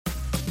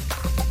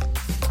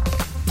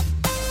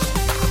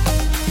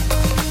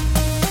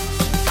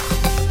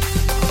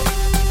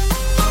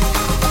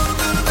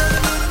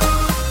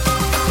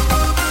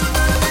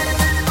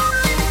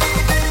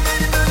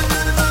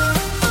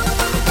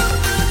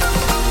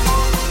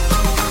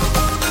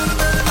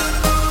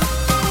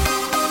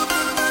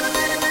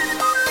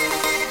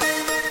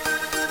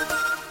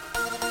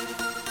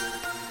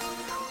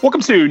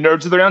Welcome to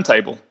Nerds of the Round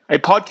Table, a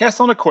podcast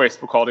on a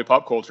quest for quality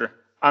pop culture.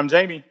 I'm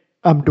Jamie.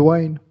 I'm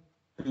Dwayne.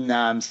 And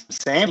I'm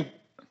Sam.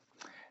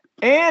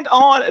 And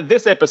on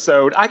this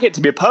episode, I get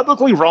to be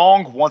publicly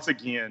wrong once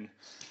again.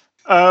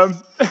 At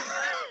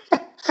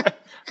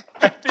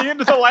the end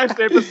of the last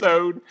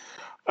episode,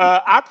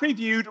 I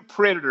previewed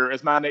Predator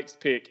as my next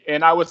pick,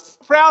 and I was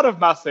proud of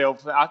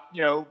myself.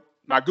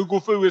 My Google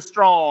foo is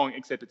strong,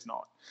 except it's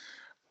not.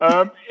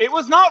 It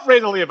was not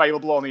readily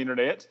available on the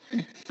internet,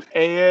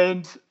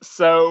 and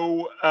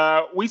so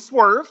we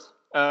swerved.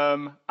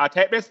 I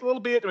tap-danced a little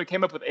bit, and we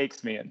came up with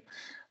X-Men.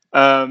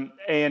 So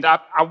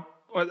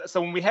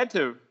when we had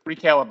to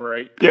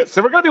recalibrate,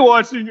 so we're going to be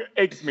watching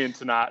X-Men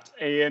tonight,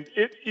 and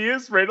it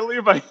is readily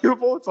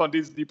available. It's on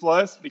Disney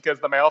Plus because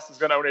the mouse is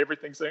going to own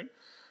everything soon.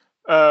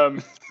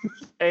 But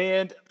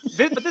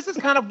this is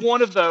kind of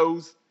one of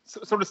those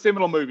sort of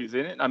seminal movies,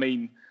 isn't it? I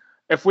mean,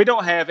 if we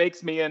don't have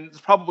X-Men,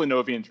 there's probably no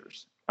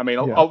Avengers. I mean,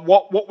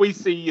 what we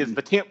see is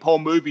the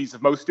tentpole movies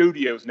of most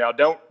studios now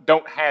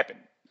don't happen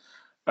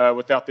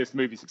without this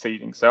movie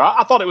succeeding. So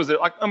I thought it was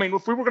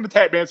if we were going to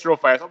tap dance real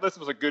fast, I thought this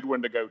was a good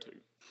one to go to.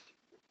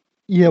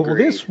 Yeah, well,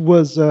 this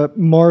was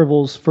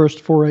Marvel's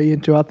first foray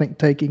into, I think,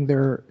 taking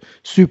their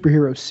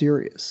superhero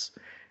serious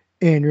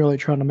and really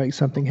trying to make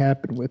something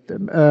happen with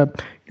them.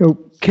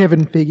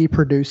 Kevin Feige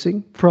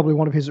producing, probably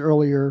one of his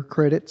earlier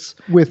credits,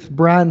 with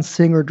Bryan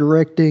Singer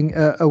directing,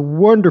 a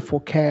wonderful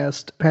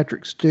cast.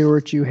 Patrick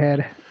Stewart, you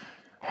had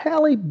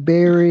Halle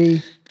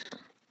Berry,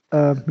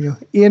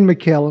 Ian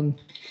McKellen.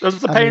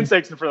 There's a pain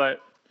section for that.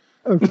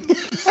 Okay,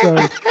 so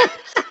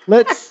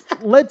let's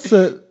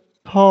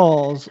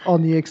pause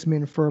on the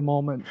X-Men for a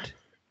moment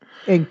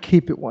and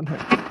keep it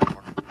 100.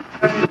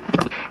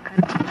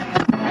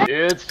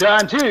 It's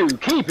time to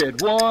keep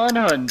it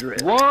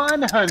 100.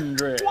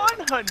 100.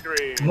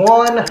 100.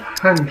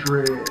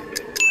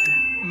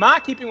 My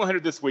keeping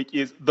 100 this week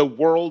is The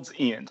World's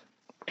End.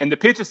 And the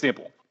pitch is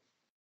simple.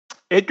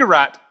 Edgar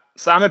Wright,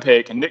 Simon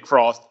Pegg, and Nick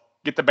Frost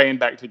get the band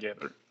back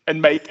together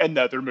and make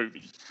another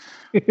movie.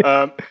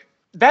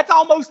 That's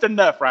almost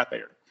enough right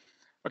there.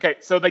 Okay,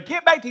 so they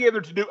get back together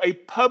to do a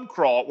pub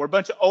crawl where a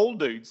bunch of old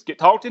dudes get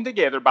talked in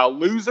together by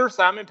loser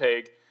Simon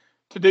Pegg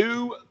to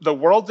do the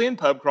World's End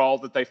pub crawl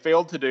that they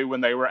failed to do when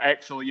they were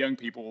actually young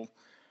people.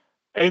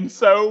 And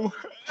so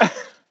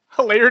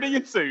hilarity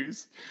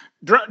ensues.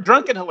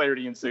 Drunken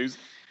hilarity ensues.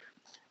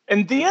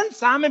 And then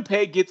Simon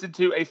Pegg gets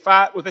into a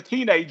fight with a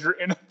teenager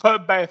in a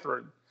pub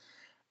bathroom.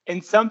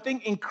 And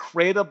something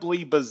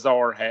incredibly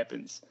bizarre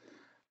happens.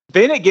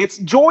 Then it gets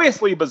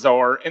joyously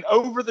bizarre and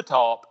over the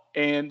top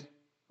and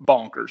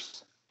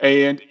bonkers.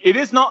 And it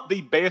is not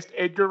the best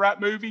Edgar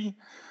Wright movie,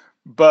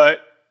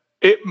 but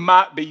it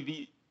might be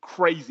the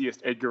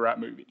craziest Edgar Wright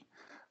movie.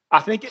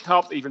 I think it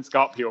tops even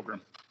Scott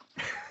Pilgrim.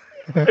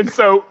 And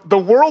so The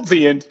World's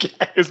End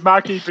is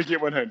my keeping it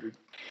 100.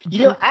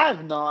 I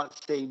have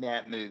not seen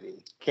that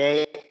movie.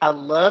 Okay, I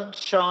loved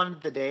Shaun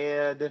of the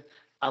Dead.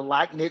 I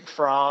like Nick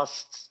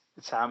Frost,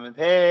 Simon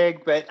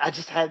Pegg, but I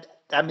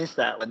missed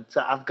that one.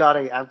 So I've got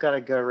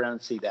to go around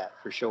and see that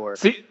for sure.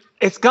 See,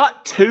 it's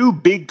got two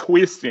big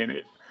twists in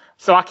it.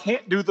 So I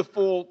can't do the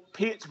full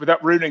pitch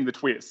without ruining the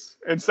twists.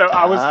 And so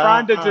I was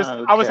trying to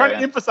I was trying to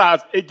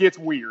emphasize it gets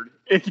weird.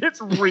 It gets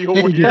real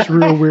weird. It gets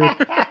real weird.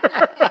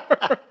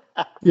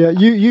 Yeah,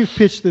 you've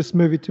pitched this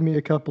movie to me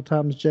a couple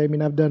times, Jamie,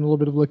 and I've done a little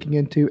bit of looking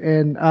into,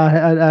 and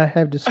I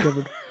have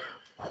discovered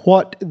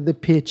what the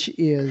pitch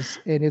is,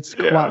 and it's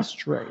quite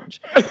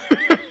strange.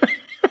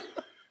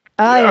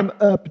 I am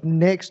up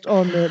next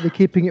on the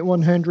Keeping It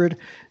 100.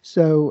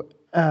 So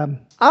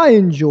I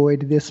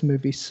enjoyed this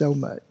movie so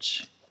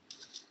much.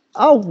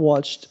 I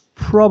watched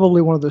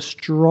probably one of the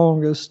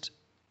strongest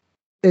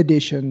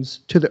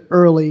additions to the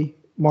early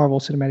Marvel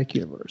Cinematic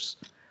Universe.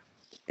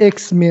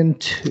 X-Men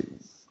 2.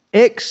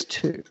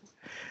 X2.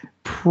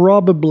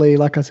 Probably,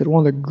 like I said,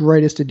 one of the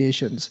greatest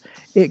additions.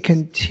 It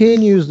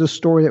continues the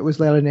story that was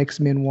laid in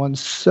X-Men 1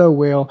 so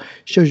well.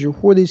 Shows you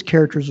where these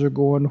characters are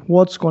going,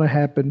 what's going to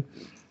happen,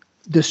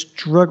 the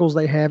struggles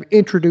they have.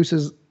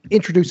 Introduces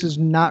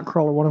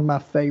Nightcrawler, one of my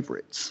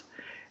favorites.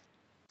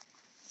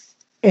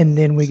 And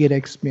then we get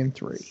X-Men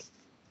 3.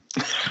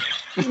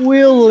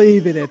 We'll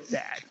leave it at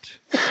that.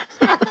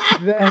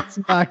 That's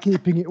my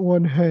keeping it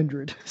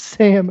 100.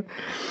 Sam,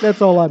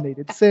 that's all I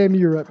needed. Sam,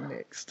 you're up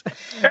next.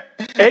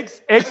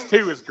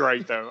 X2 is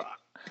great, though.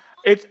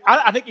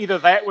 I think either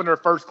that one or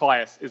First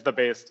Class is the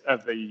best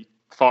of the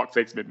Fox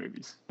X-Men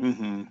movies.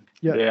 Mm-hmm.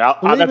 Yeah,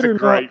 that's a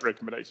great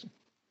recommendation.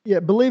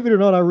 Yeah, believe it or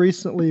not, I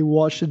recently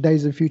watched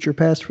Days of Future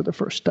Past for the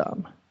first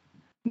time.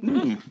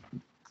 I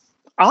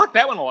like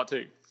that one a lot,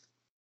 too.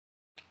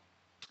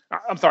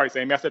 I'm sorry,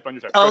 Sam. I stepped on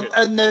your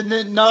toes. No,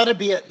 not a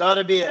bit.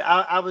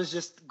 I was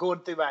just going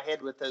through my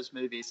head with those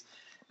movies.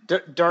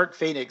 Dark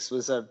Phoenix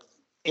was a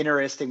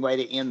interesting way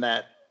to end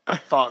that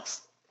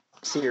Fox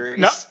series.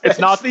 No, it's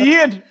not the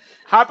end.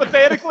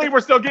 Hypothetically, we're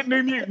still getting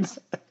New Mutants.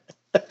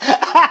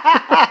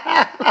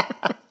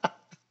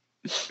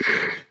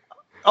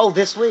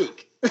 This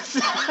week.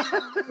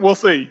 We'll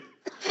see.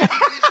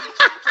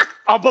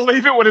 I'll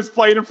believe it when it's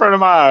played in front of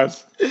my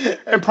eyes.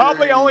 And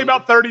probably only Agreed.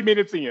 about 30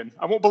 minutes in.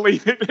 I won't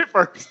believe it at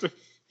first.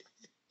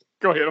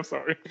 Go ahead. I'm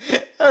sorry.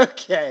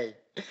 Okay.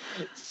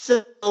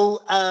 So,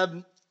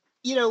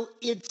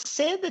 it's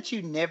said that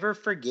you never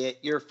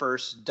forget your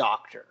first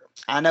doctor.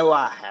 I know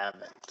I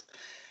haven't.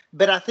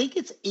 But I think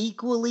it's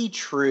equally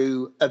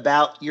true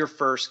about your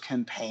first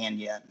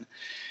companion.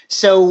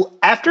 So,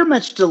 after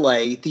much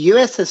delay, the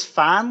U.S. has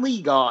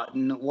finally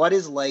gotten what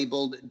is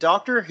labeled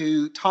Doctor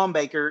Who Tom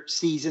Baker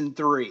Season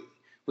 3,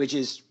 which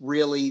is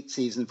really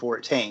Season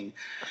 14.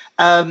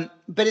 But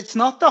it's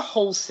not the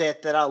whole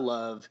set that I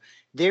love.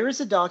 There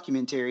is a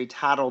documentary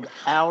titled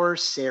Our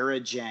Sarah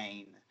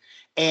Jane.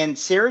 And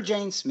Sarah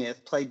Jane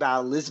Smith, played by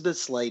Elizabeth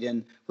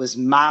Sladen, was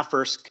my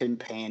first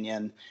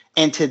companion.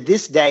 And to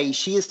this day,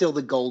 she is still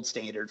the gold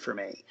standard for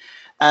me.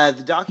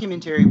 The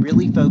documentary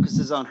really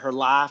focuses on her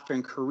life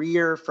and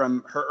career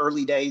from her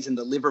early days in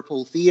the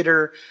Liverpool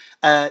theater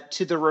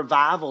to the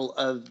revival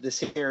of the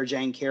Sarah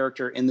Jane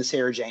character in the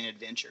Sarah Jane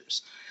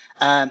Adventures.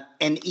 And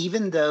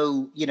even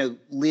though,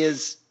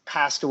 Liz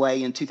passed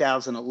away in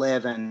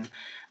 2011,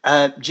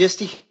 just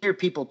to hear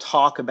people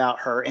talk about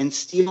her, and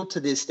still to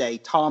this day,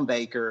 Tom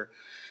Baker,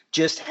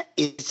 just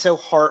it's so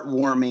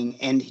heartwarming,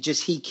 and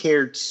he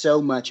cared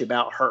so much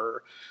about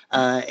her.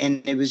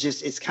 And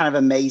it's kind of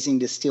amazing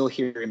to still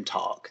hear him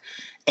talk.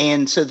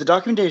 And so the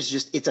documentary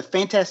is it's a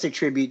fantastic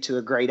tribute to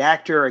a great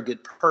actor, a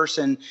good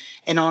person.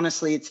 And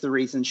honestly, it's the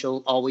reason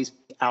she'll always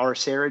be our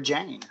Sarah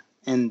Jane.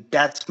 And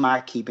that's my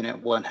keeping it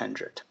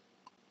 100.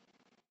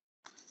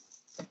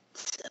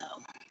 So.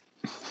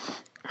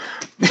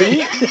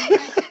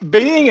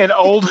 Being an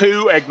old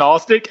Who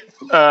agnostic,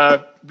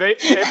 every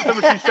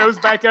time she shows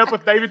back up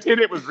with David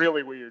Tennant, it was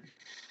really weird.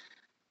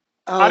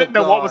 I didn't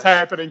know what was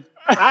happening.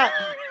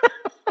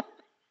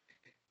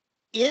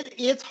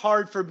 It's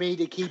hard for me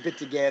to keep it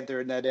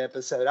together in that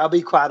episode. I'll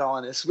be quite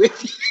honest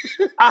with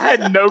you. I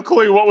had no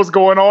clue what was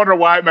going on or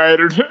why it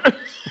mattered.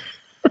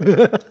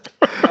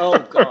 Oh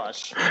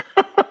gosh.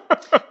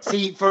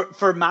 See,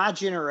 for my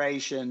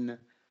generation,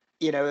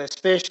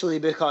 especially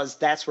because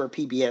that's where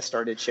PBS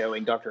started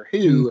showing Doctor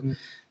Who,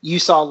 you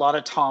saw a lot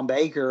of Tom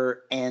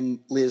Baker and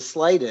Liz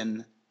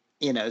Sladen,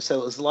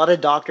 so it was a lot of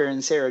Doctor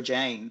and Sarah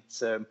Jane.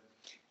 So,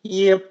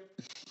 yep.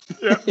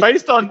 Yeah,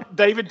 based on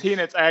David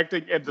Tennant's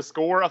acting and the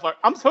score, I was like,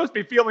 I'm supposed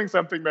to be feeling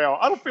something now.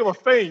 I don't feel a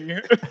thing.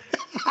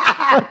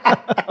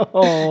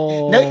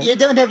 Oh. No, you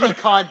don't have any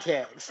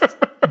context.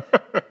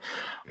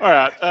 All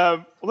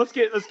right, let's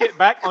get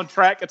back on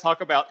track and talk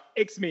about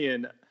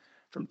X-Men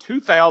from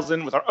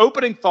 2000 with our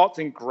opening thoughts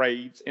and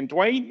grades. And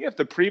Dwayne, you have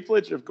the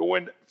privilege of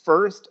going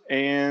first.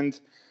 And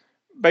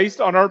based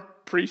on our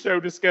pre-show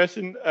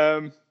discussion,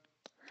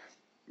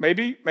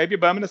 maybe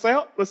bumming us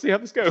out. Let's see how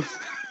this goes.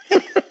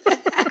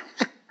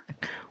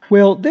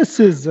 Well, this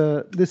is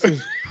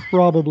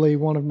probably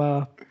one of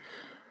my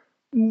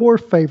more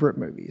favorite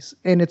movies,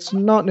 and it's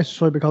not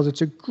necessarily because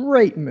it's a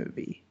great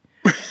movie,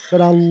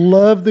 but I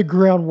love the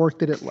groundwork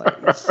that it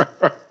lays.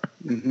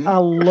 Mm-hmm. I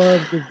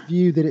love the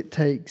view that it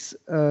takes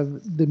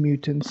of the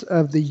mutants,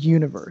 of the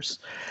universe.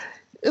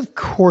 Of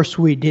course,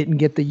 we didn't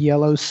get the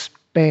yellow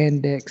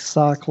spandex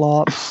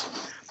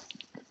Cyclops,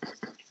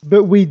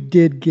 but we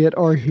did get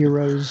our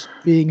heroes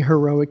being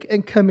heroic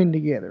and coming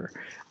together.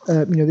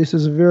 This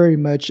is very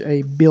much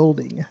a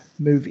building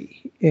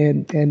movie,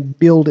 and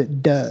build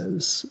it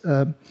does.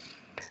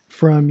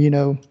 From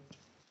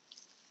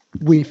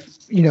we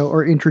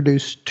are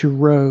introduced to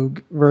Rogue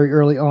very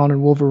early on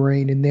in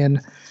Wolverine, and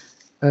then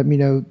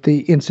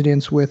the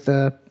incidents with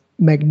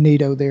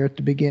Magneto there at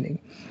the beginning.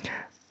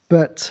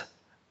 But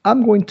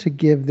I'm going to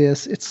give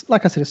this. It's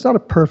like I said, it's not a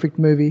perfect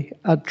movie.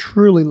 I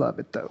truly love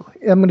it though.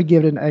 I'm going to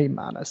give it an A-.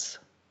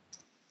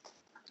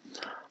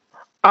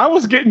 I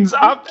was getting.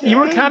 You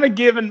were kind of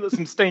giving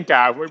some stink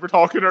eye when we were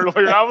talking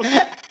earlier. I was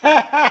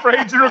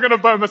afraid you were going to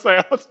bum us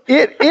out.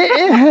 It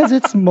has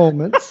its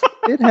moments.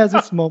 It has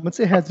its moments.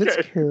 It has its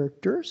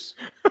characters.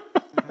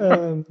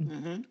 But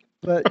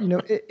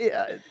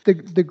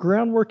the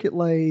groundwork it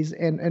lays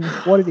and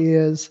what it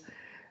is.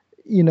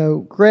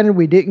 Granted,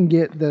 we didn't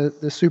get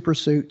the super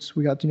suits.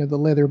 We got the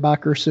leather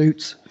biker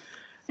suits.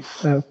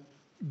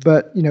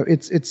 But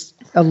it's.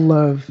 I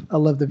love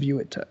the view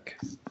it took.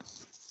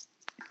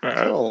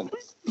 Cool.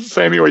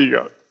 Sammy, where you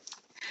go?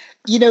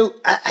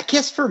 I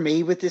guess for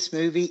me with this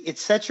movie,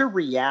 it's such a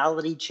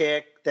reality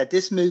check that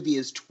this movie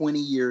is 20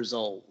 years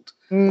old.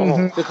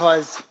 Mm-hmm.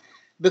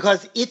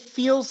 Because it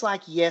feels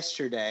like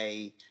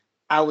yesterday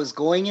I was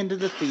going into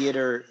the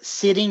theater,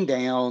 sitting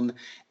down,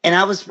 and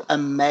I was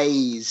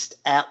amazed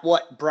at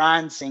what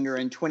Bryan Singer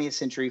and 20th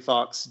Century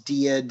Fox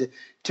did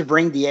to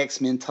bring the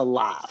X-Men to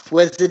life.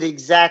 Was it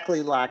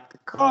exactly like the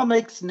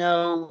comics?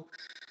 No.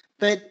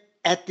 But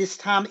at this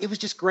time, it was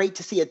just great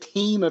to see a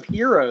team of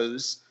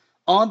heroes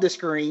on the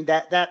screen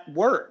that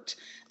worked.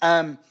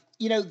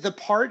 The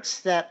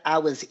parts that I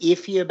was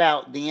iffy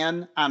about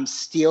then, I'm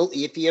still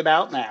iffy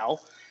about now.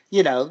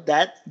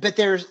 But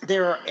there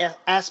are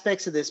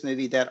aspects of this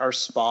movie that are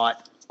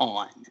spot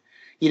on.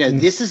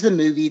 This is the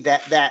movie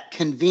that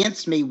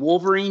convinced me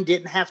Wolverine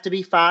didn't have to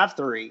be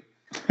 5'3",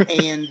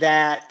 and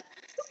that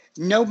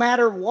no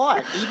matter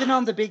what. Even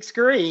on the big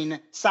screen,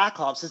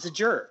 Cyclops is a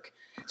jerk.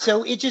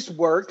 So it just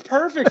worked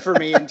perfect for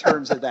me in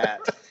terms of that.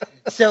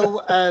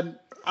 So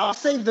I'll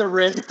save the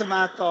rest of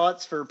my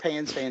thoughts for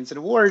Pans, Fans, and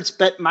Awards,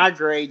 but my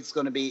grade's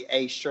going to be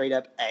a straight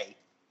up A.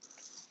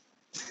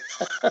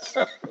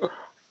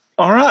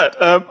 All right.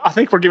 I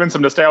think we're giving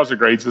some nostalgia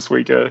grades this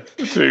week,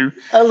 too.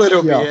 A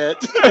little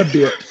bit. A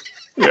bit.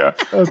 Yeah.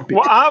 A bit.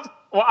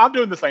 Well, I'm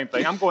doing the same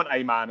thing. I'm going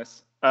A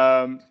minus.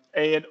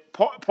 And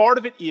part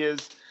of it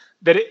is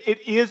that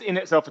it is in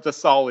itself, it's a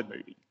solid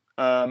movie.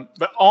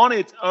 But on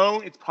its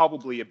own, it's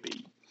probably a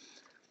B.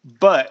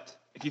 But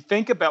if you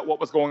think about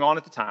what was going on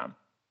at the time,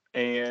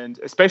 and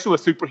especially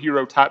with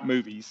superhero type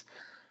movies,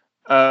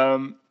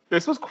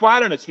 this was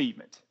quite an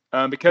achievement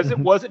because it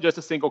wasn't just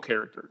a single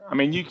character. I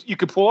mean, you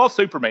could pull off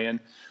Superman,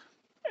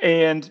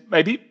 and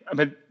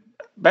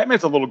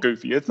Batman's a little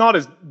goofy. It's not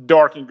as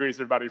dark and gritty as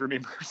everybody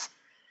remembers.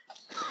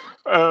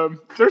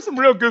 There's some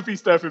real goofy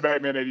stuff in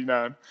Batman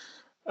 '89.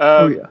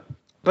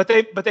 But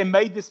they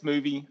made this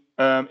movie.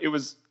 It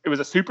was a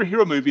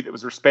superhero movie that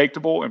was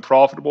respectable and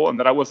profitable, and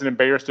that I wasn't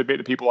embarrassed to admit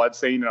to people I'd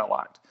seen and I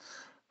liked.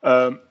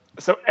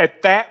 So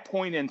at that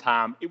point in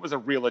time, it was a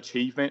real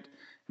achievement.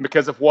 And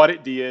because of what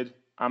it did,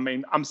 I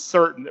mean, I'm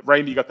certain that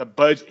Raimi got the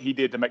budget he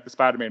did to make the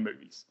Spider-Man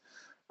movies.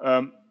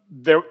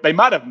 They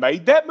might have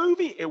made that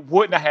movie. It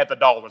wouldn't have had the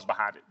dollars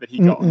behind it that he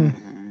got.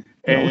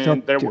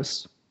 And there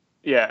was,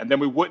 and then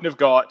we wouldn't have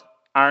got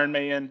Iron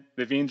Man,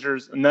 the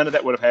Avengers, none of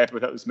that would have happened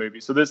without this movie.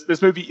 So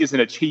this movie is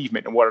an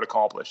achievement in what it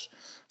accomplished.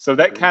 So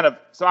that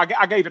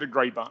I gave it a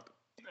grade bump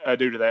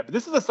due to that. But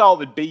this is a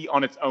solid B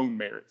on its own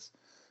merits.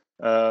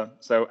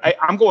 So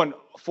I'm going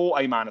full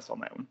A minus on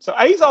that one. So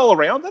A's all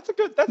around. That's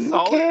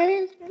solid.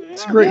 Okay.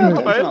 It's a great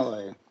movie.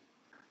 Definitely.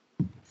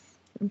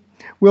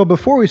 Well,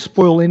 before we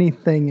spoil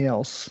anything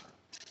else,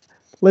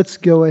 let's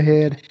go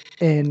ahead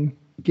and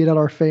get out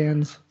our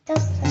fans.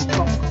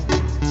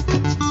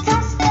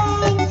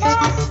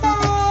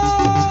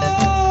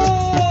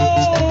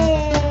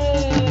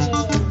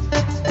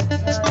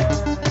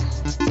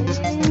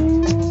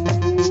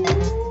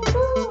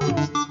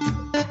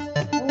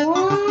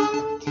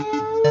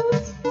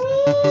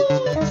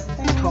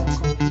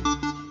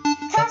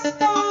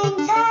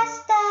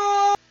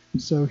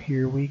 So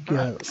here we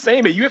go.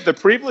 Sammy, you have the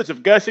privilege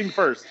of gushing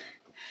first.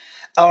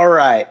 All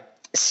right.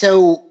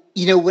 So,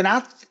 when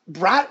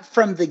right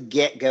from the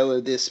get-go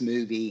of this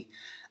movie,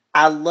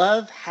 I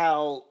love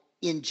how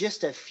in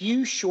just a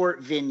few short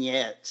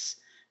vignettes,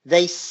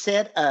 they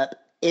set up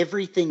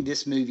everything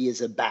this movie is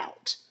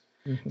about.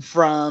 Mm-hmm.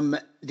 From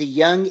the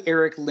young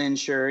Eric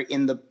Lehnsherr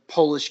in the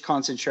Polish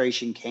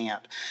concentration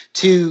camp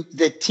to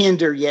the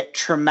tender yet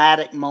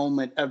traumatic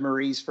moment of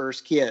Marie's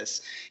first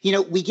kiss.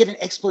 We get an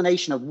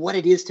explanation of what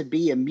it is to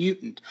be a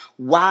mutant.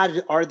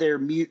 Why are there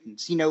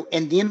mutants?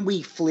 And then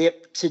we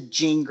flip to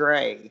Jean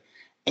Grey.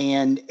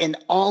 And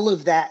all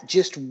of that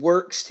just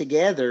works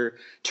together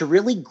to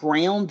really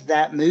ground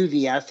that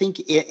movie, I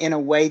think, in a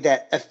way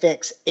that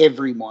affects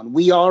everyone.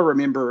 We all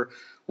remember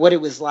what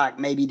it was like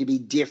maybe to be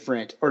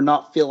different or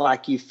not feel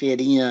like you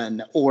fit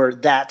in or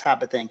that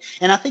type of thing.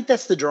 And I think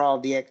that's the draw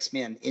of the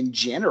X-Men in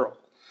general,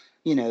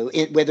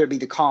 whether it be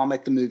the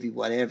comic, the movie,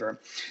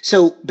 whatever.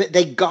 So, but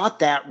they got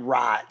that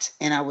right.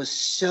 And I was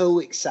so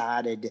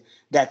excited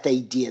that they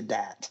did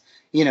that.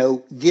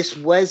 This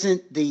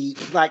wasn't the,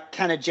 like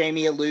kind of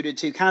Jamie alluded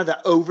to, kind of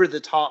the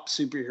over-the-top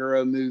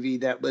superhero movie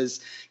that was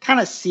kind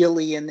of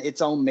silly in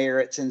its own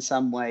merits in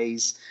some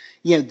ways.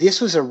 This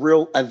was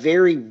a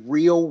very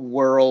real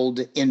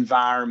world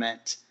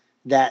environment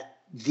that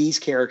these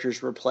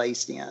characters were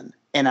placed in.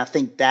 And I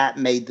think that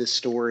made the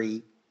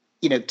story,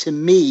 to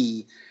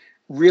me,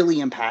 really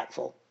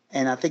impactful.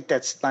 And I think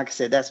that's, like I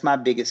said, that's my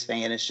biggest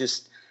fan. It's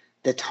just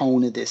the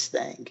tone of this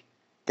thing.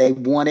 They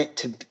want it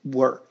to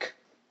work.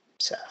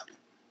 So.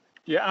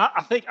 Yeah,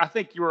 I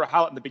think you were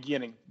highlighting in the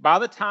beginning. By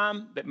the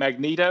time that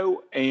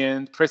Magneto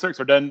and Chris X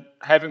are done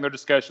having their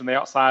discussion on the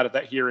outside of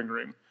that hearing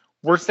room,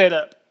 we're set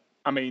up.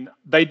 I mean,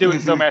 they do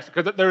it so much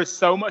because there is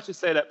so much to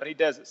set up, and he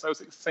does it so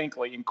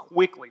succinctly and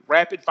quickly,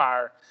 rapid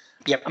fire.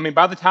 Yep. I mean,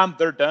 by the time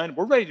they're done,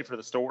 we're ready for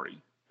the story,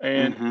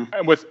 and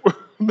with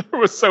there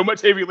was so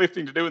much heavy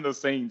lifting to do in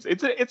those scenes.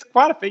 It's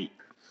quite a feat.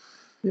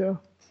 Yeah.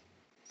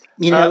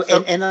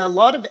 And a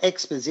lot of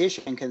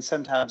exposition can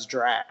sometimes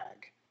drag,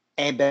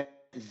 but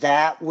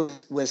that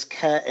was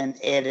cut and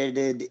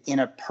edited in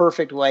a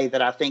perfect way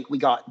that I think we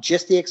got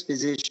just the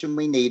exposition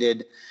we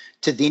needed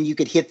to then you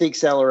could hit the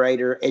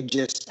accelerator and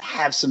just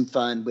have some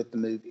fun with the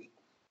movie.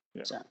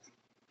 Yeah. So.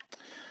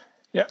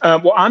 Yeah.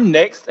 Well, I'm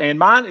next, and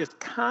mine is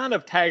kind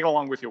of tagging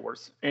along with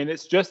yours, and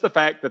it's just the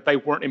fact that they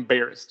weren't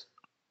embarrassed,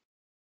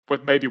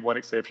 with maybe one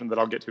exception that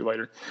I'll get to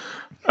later.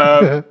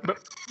 But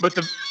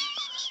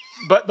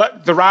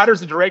the writers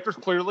and directors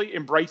clearly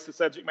embraced the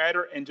subject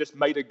matter and just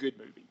made a good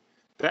movie.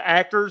 The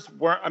actors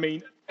weren't. I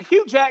mean,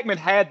 Hugh Jackman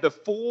had the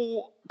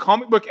full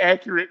comic book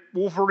accurate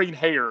Wolverine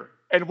hair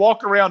and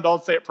walk around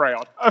on set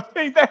proud. I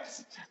mean,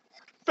 that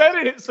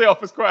in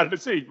itself is quite an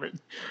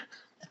achievement.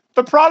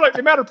 The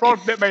amount of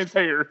product that man's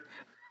hair,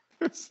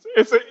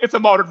 it's a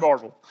modern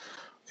marvel.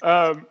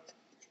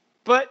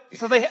 But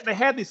so they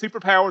had these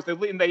superpowers.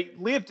 They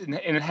lived and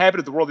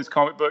inhabited the world of these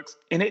comic books,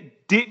 and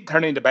it didn't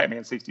turn into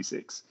Batman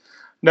 66.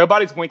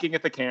 Nobody's winking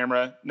at the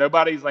camera.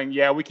 Nobody's like,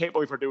 yeah, we can't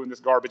believe we're doing this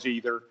garbage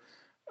either.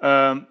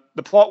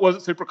 The plot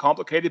wasn't super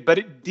complicated, but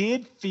it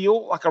did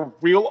feel like a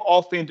real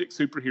authentic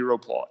superhero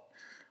plot.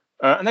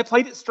 And they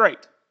played it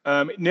straight.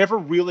 It never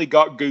really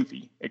got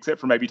goofy,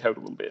 except for maybe Toad a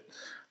little bit.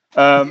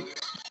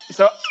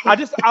 So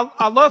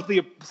I love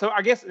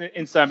I guess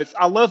in sum,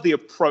 I love the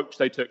approach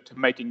they took to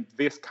making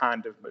this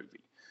kind of movie.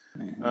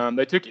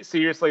 They took it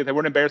seriously. They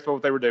weren't embarrassed by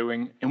what they were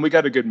doing, and we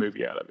got a good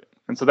movie out of it.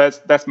 And so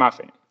that's my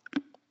fan.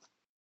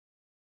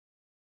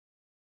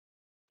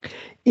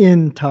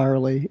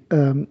 Entirely.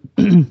 I'm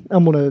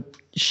going to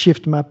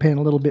shift my pen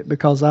a little bit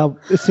because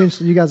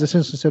you guys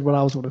essentially said what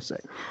I was going to say.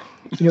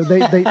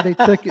 They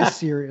took it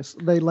serious.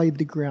 They laid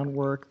the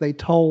groundwork. They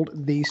told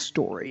the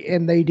story,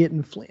 and they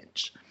didn't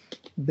flinch.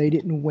 They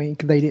didn't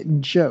wink. They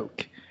didn't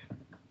joke.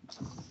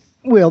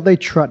 Well, they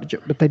tried to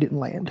joke, but they didn't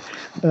land.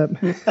 But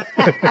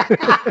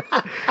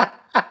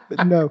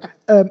no.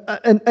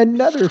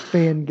 Another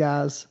fan,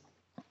 guys.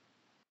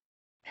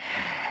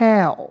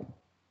 How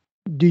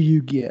do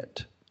you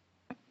get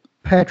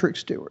Patrick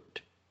Stewart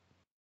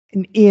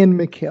and Ian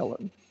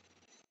McKellen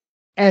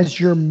as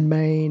your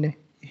main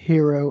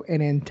hero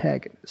and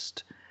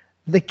antagonist?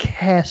 The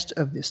cast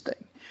of this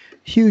thing.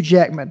 Hugh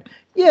Jackman.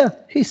 Yeah,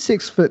 he's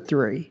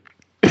 6'3".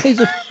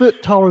 He's a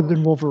foot taller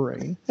than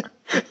Wolverine.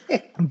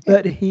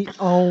 But he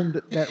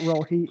owned that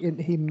role. He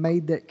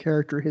made that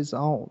character his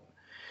own.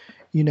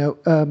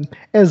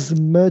 As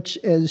much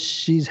as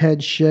she's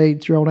had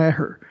shade thrown at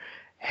her,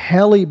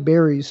 Halle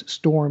Berry's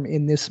Storm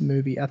in this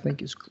movie, I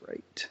think, is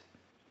great.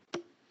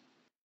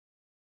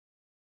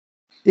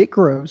 It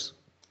grows.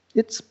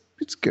 It's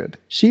good.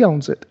 She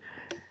owns it.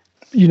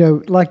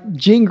 Like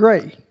Jean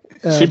Grey.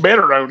 She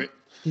better own it.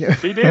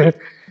 She did.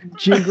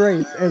 Jean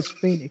Grey as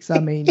Phoenix. I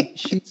mean,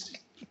 she's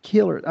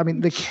killer. I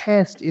mean, the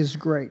cast is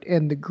great,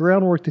 and the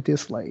groundwork that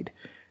this laid,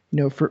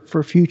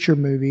 for future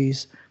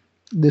movies,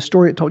 the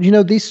story it told.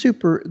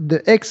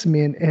 The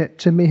X-Men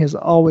to me has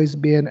always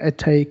been a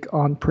take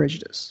on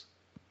prejudice.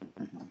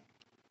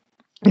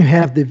 You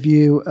have the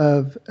view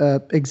of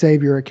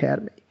Xavier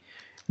Academy.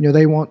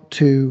 They want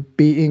to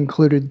be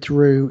included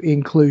through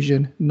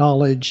inclusion,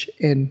 knowledge,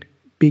 and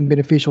being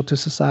beneficial to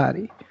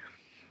society.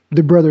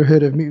 The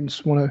Brotherhood of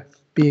Mutants want to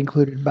be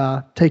included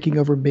by taking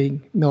over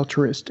being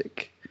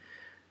militaristic.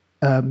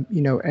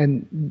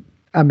 And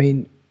I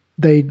mean,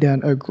 they've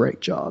done a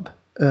great job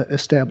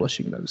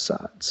establishing those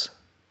sides.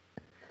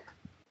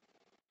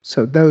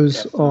 So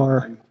those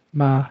are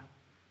my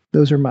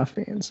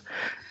fans.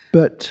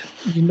 But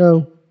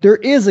there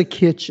is a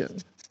kitchen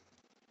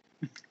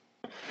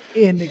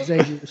in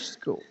Xavier's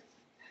school.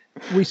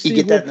 You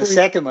get that in the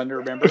second one,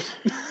 remember?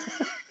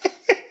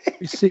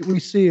 we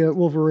see a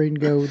Wolverine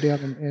go down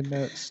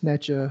and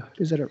snatch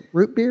is that a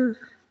root beer?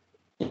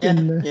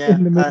 In the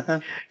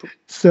movie.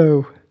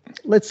 So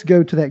let's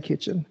go to that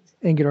kitchen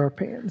and get our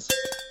pans.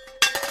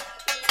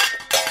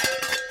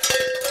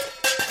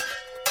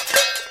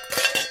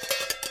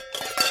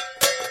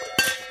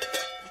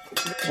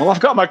 Well, I've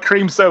got my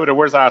cream soda.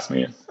 Where's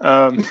Iceman?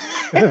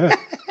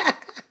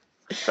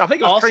 I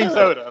think it was cream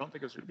soda. I don't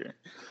think it was root beer.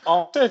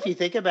 Also, if you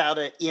think about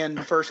it, in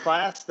First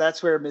Class,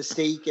 that's where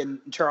Mystique and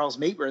Charles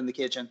Meade were in the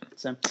kitchen.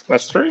 So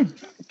that's true.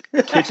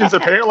 Kitchens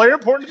apparently are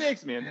important to the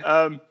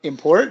X-Men.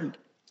 Important.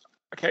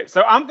 Okay,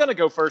 so I'm going to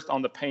go first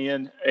on the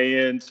pan,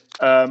 and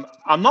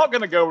I'm not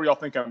going to go where y'all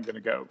think I'm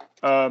going to go.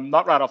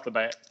 Not right off the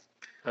bat.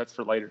 That's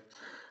for later.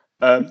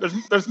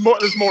 There's more.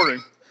 There's more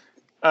room.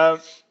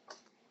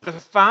 The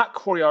fight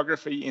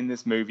choreography in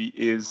this movie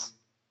is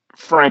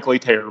frankly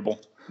terrible.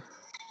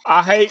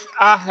 I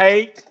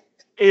hate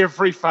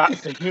every fight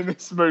scene in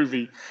this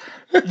movie.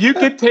 You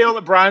could tell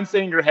that Bryan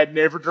Singer had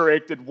never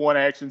directed one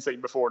action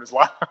scene before in his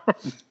life.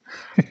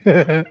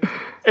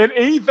 And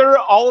either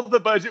all of the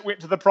budget went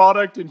to the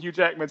product and Hugh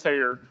Jackman's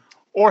hair,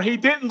 or he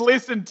didn't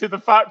listen to the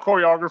fight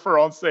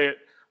choreographer on set.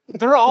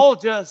 They're all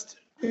they're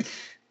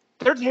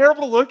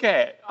terrible to look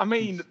at. I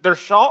mean, they're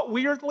shot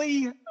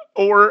weirdly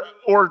or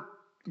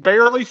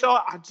barely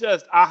shot.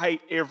 I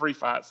hate every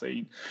fight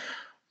scene.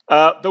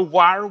 The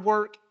wire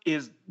work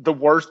is the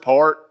worst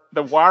part.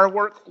 The wire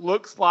work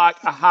looks like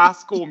a high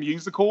school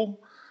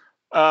musical.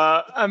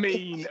 I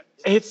mean,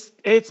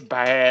 it's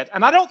bad.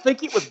 And I don't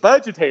think it was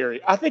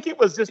budgetary. I think it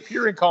was just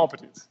pure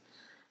incompetence.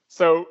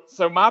 So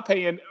my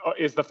opinion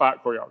is the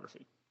fight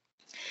choreography.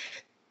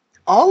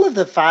 All of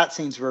the fight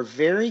scenes were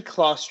very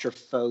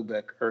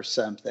claustrophobic or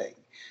something.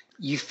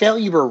 You felt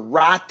you were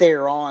right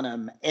there on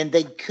them, and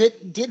they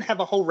didn't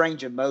have a whole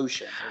range of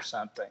motion or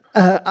something.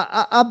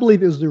 I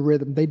believe it was the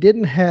rhythm. They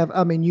didn't have.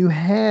 I mean, you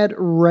had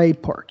Ray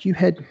Park, you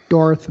had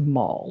Darth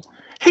Maul.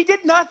 He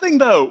did nothing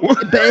though.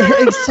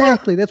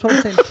 Exactly, that's what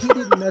I'm saying. He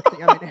did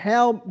nothing. I mean,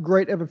 how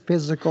great of a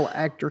physical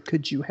actor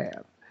could you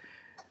have?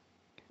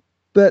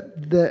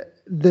 But the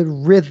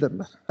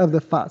rhythm of the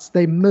fights,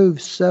 they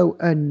move so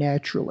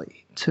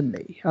unnaturally to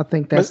me. I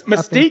think that's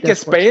Mystique,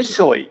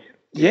 especially.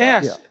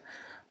 Yes. Yeah.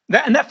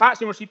 That fight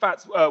scene where she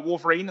fights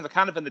Wolverine and the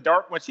kind of in the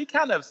dark, when she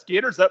kind of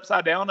skitters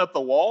upside down up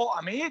the wall,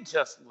 I mean, it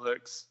just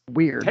looks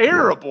Weird.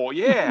 terrible.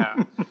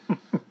 Yeah.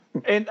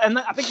 and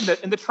I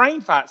think in the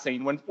train fight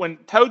scene, when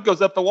Toad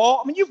goes up the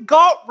wall, I mean, you've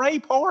got Ray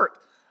Park.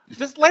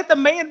 Just let the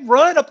man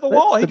run up the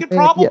wall. He could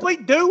probably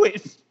do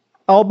it.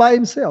 All by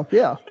himself,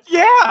 yeah.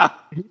 Yeah.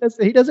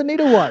 He doesn't need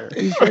a wire.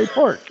 He's Ray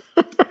Park.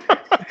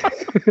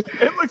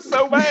 It looks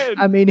so bad.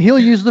 I mean, he'll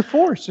use the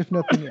Force if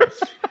nothing else.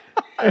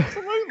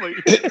 Absolutely.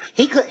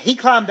 He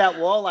climbed that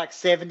wall like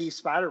 70s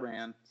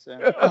Spider-Man. So.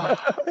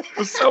 It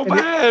was so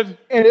bad.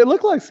 And it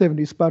looked like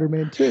 70s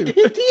Spider-Man, too.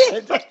 It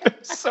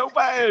did. So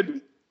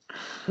bad.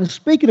 And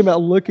speaking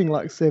about looking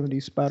like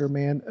 70s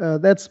Spider-Man,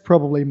 that's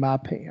probably my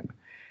pan,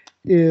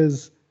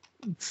 is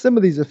some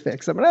of these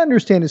effects. I mean, I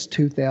understand it's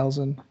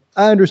 2000.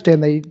 I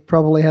understand they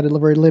probably had a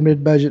very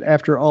limited budget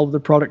after all of the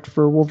product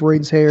for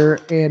Wolverine's hair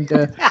and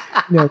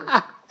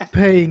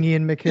paying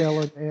Ian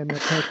McKellen and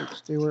Patrick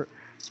Stewart.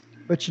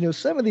 But,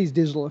 some of these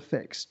digital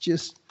effects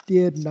just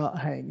did not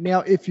hang.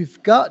 Now, if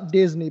you've got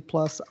Disney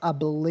Plus, I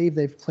believe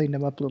they've cleaned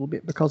them up a little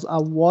bit because I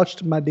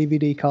watched my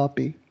DVD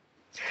copy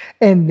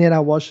and then I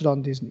watched it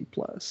on Disney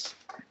Plus.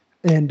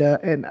 And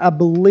I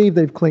believe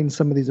they've cleaned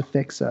some of these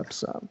effects up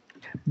some.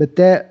 But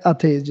that, I'll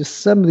tell you,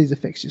 just some of these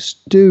effects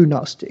just do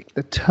not stick.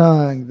 The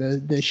tongue,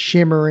 the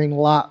shimmering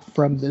light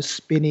from the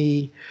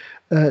spinny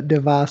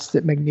device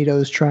that Magneto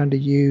is trying to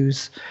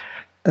use.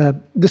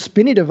 The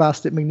spinny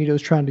device that Magneto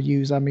is trying to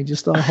use, I mean,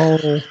 just the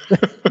whole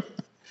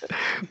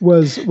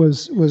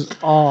was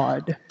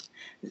odd.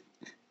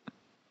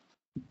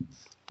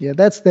 Yeah,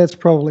 that's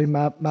probably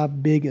my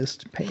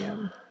biggest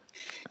pan.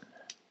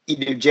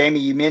 Jamie,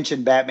 you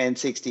mentioned Batman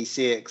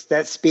 66.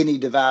 That spinny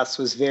device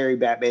was very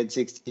Batman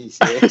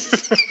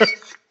 66.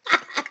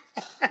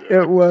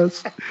 It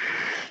was.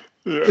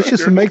 Yeah, Let's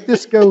just make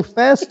this go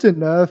fast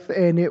enough,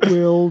 and it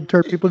will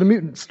turn people to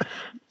mutants.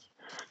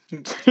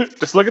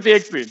 Just look at the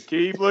X-Men.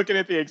 Keep looking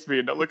at the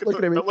X-Men. Don't look at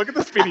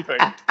the spinny thing.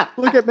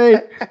 Look at me.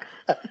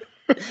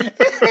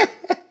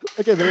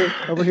 Look at me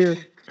over here.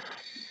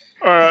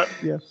 All right.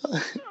 Yeah.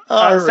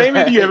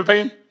 Sammy, do you have a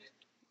pan?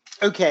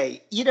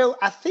 Okay.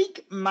 I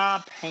think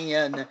my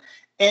pan,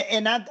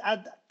 and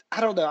I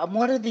don't know. I'm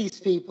one of these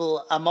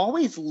people. I'm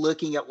always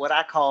looking at what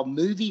I call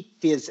movie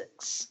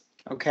physics.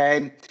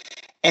 Okay.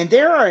 And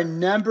there are a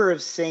number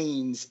of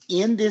scenes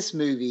in this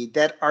movie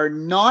that are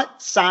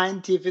not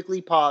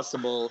scientifically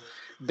possible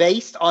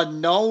based on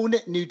known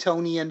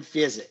Newtonian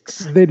physics.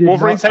 They did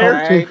Wolverine's not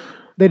talk hair? to,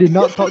 They did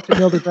not talk to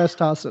Neil deGrasse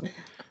Tyson.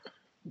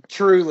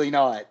 Truly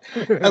not.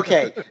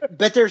 Okay.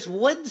 But there's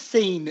one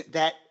scene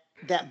that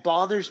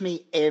bothers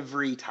me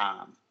every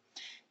time.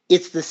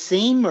 It's the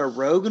scene where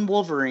Rogue and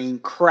Wolverine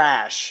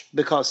crash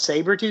because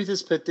Sabretooth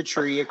has put the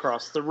tree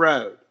across the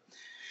road.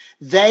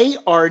 They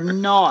are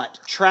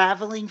not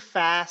traveling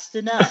fast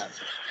enough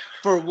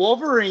for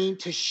Wolverine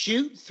to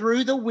shoot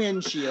through the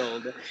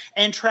windshield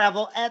and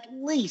travel at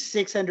least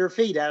 600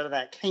 feet out of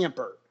that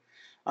camper.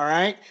 All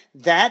right?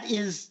 That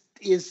is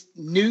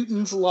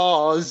Newton's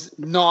laws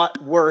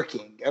not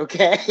working,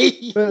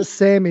 okay? But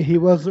Sammy, he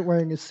wasn't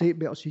wearing a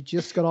seatbelt. She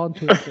just got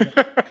onto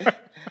it.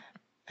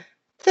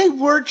 They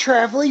weren't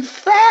traveling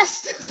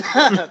fast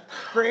enough.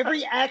 For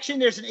every action,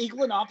 there's an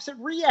equal and opposite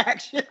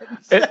reaction.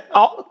 And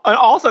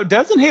also,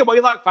 doesn't he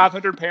weigh like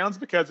 500 pounds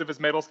because of his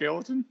metal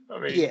skeleton? I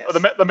mean, Yes. or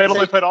the metal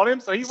they put on him.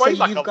 So he So weighs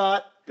like you've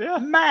got yeah.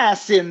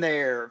 mass in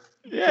there.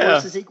 Yeah.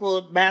 Force is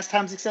equal to mass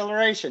times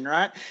acceleration,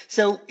 right?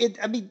 So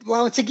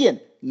it's again,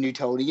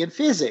 Newtonian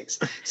physics.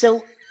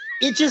 So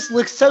it just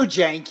looks so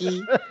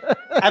janky.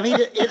 I mean,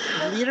 it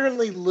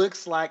literally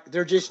looks like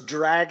they're just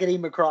dragging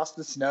him across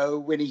the snow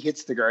when he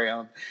hits the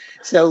ground.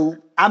 So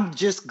I'm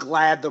just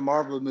glad the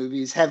Marvel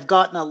movies have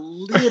gotten a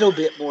little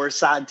bit more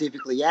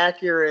scientifically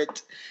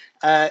accurate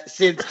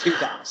since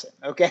 2000.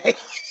 Okay.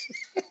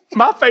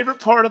 My favorite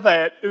part of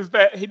that is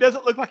that he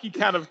doesn't look like he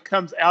kind of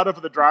comes out of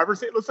the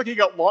driver's seat. It looks like he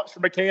got launched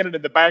from a cannon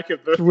in the back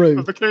of the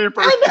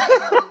camper.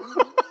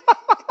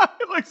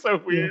 It looks so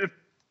weird.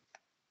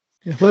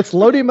 Yeah, let's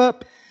load him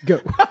up. Go.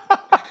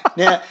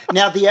 Now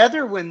the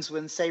other ones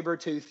when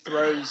Sabretooth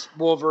throws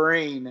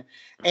Wolverine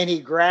and he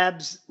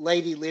grabs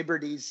Lady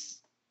Liberty's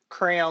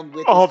crown with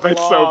his claw that's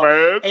so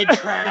bad. and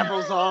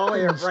travels all the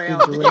way Spins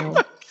around.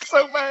 around.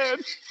 So bad.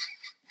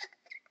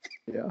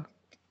 Yeah.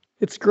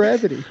 It's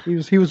gravity.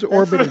 He was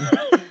orbiting.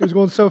 He was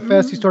going so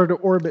fast he started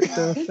to orbit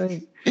the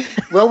thing.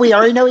 Well, we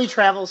already know he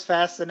travels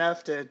fast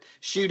enough to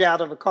shoot out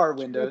of a car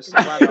window, so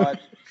why not?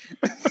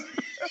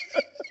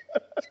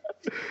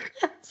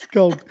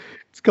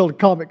 It's called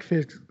comic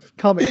physics.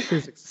 Comic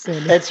physics,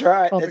 Sammy. That's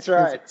right. Comic That's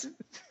right.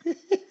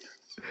 physics.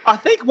 I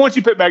think once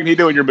you put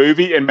Magneto in your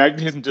movie and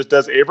magnetism just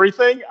does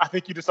everything, I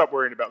think you just stop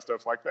worrying about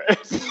stuff like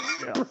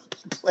that.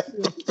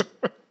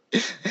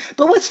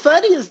 But what's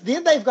funny is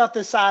then they've got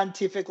the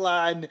scientific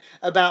line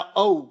about,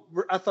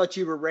 I thought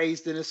you were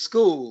raised in a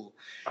school.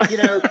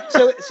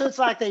 So it's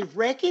like they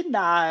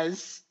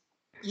recognize,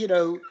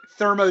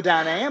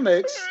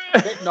 thermodynamics,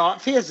 but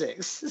not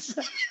physics.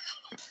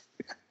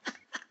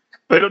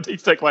 They don't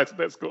teach that class at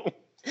that school.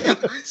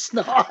 It's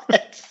not.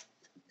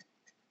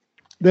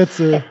 That's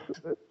a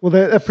well.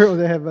 Apparently,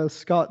 they have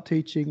Scott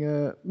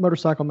teaching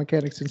motorcycle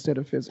mechanics instead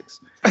of physics.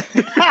 I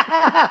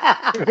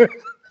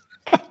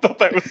thought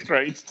that was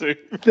strange too.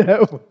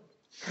 No.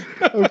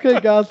 Okay,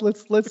 guys,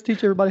 let's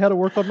teach everybody how to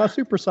work on my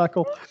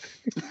supercycle.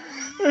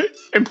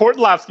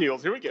 Important life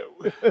skills. Here we go.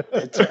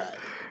 That's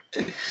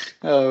right.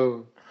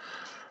 Oh,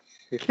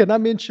 Can I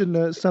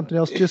mention something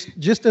else,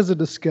 just as a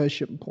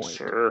discussion point?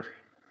 Sure.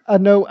 I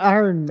know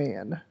Iron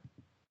Man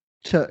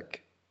took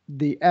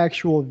the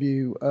actual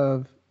view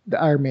of the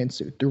Iron Man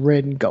suit, the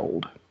red and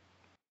gold.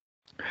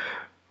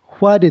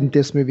 Why didn't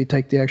this movie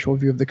take the actual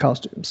view of the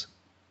costumes?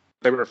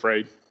 They were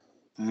afraid.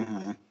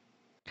 mhm.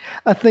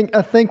 I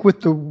think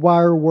with the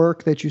wire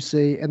work that you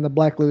see and the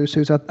black leather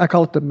suits, I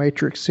call it the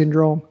Matrix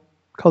syndrome.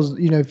 Because,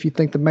 if you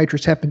think the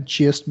Matrix happened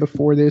just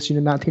before this,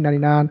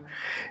 1999.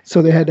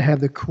 So they had to have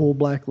the cool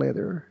black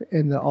leather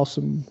and the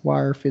awesome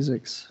wire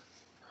physics.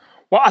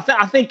 Well,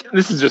 I think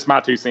this is just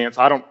my 2 cents.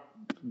 I don't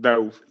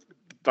know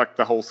like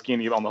the whole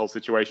skinny on the whole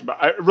situation, but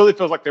it really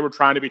feels like they were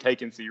trying to be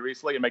taken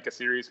seriously and make a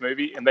serious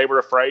movie, and they were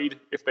afraid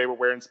if they were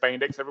wearing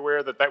spandex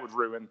everywhere that would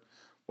ruin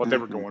what they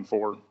were going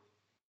for.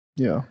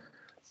 Yeah.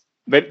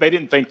 They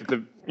didn't think that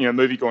the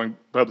movie going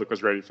public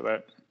was ready for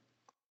that.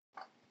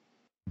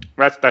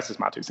 That's just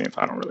my 2 cents.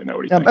 I don't really know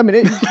what he thinks. I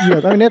mean,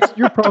 that's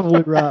you're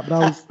probably right,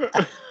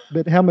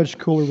 but how much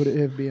cooler would it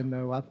have been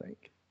though? I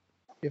think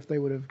if they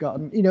would have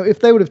gotten, if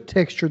they would have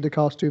textured the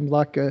costumes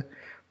like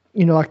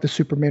like the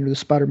Superman or the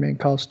Spider-Man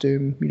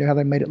costume, how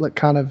they made it look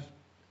kind of,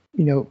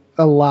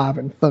 alive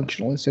and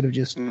functional instead of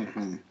just,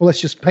 well,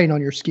 let's just paint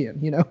on your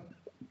skin,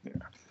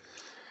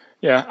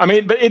 Yeah, I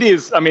mean, but it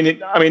is. I mean,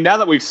 now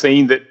that we've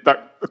seen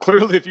that,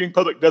 clearly the viewing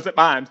public doesn't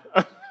mind.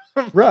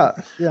 Right.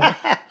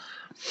 Yeah.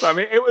 So I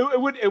mean,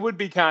 it would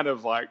be kind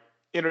of like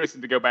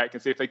interesting to go back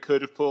and see if they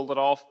could have pulled it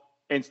off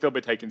and still be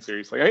taken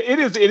seriously.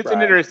 It's Right.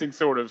 an interesting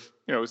sort of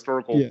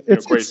historical Yeah.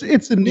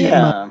 It's a neat.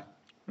 Yeah.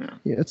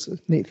 Yeah. It's a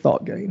neat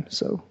thought game.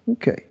 So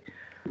okay.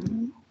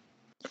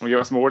 We give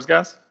us some awards,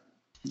 guys.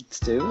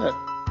 Let's do it.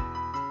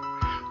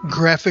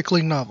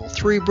 Graphically Novel.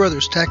 3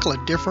 brothers tackle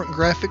a different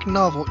graphic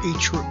novel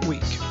each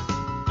week.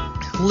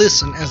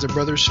 Listen as the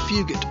brothers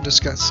Fugit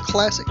discuss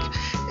classic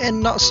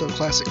and not so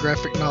classic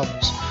graphic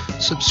novels.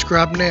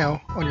 Subscribe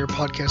now on your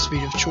podcast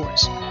feed of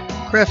choice.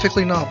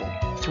 Graphically Novel.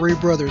 3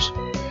 brothers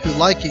who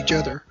like each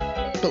other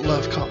but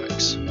love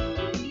comics.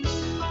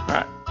 All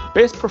right.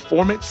 Best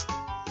performance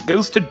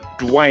goes to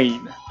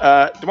Dwayne.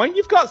 Dwayne,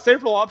 you've got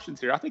several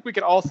options here. I think we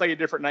could all say a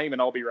different name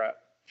and all be right.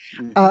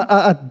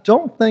 I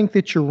don't think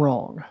that you're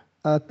wrong.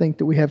 I think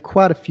that we have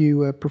quite a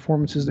few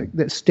performances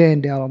that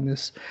stand out on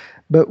this.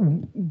 But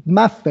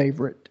my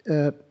favorite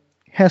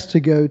has to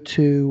go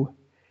to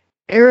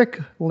Eric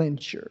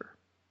Lyncher,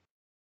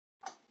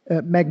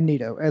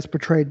 Magneto, as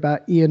portrayed by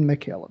Ian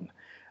McKellen.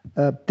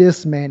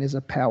 This man is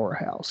a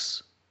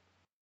powerhouse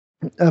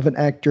of an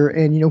actor.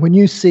 And, when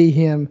you see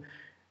him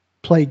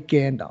play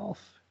Gandalf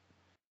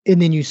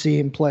and then you see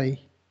him play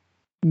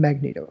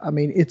Magneto, I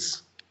mean,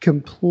 it's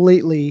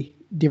completely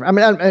different.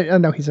 I mean, I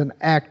know he's an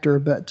actor,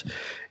 but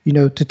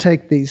to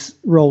take these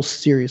roles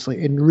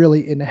seriously and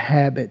really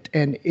inhabit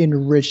and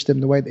enrich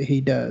them the way that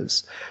he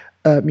does,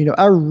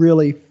 I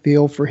really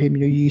feel for him.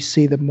 You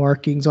see the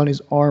markings on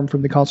his arm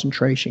from the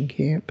concentration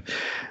camp.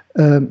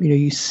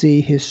 You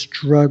see his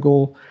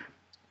struggle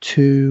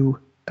to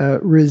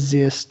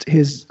resist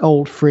his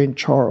old friend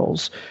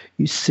Charles.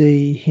 You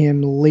see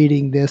him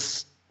leading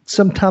this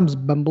sometimes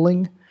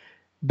bumbling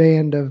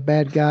band of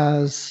bad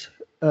guys.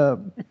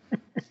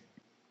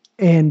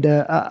 And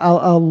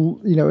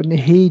and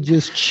he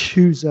just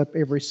chews up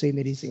every scene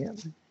that he's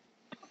in.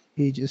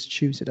 He just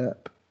chews it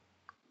up.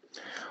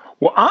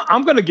 Well,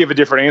 I'm going to give a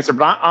different answer,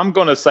 but I'm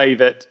going to say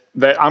that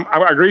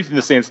I agree with you in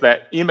the sense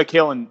that Ian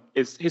McKellen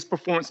his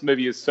performance in the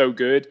movie is so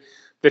good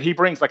that he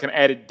brings like an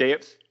added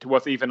depth to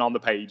what's even on the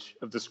page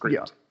of the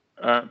script,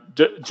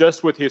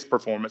 just with his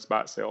performance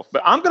by itself.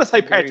 But I'm going to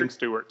say Patrick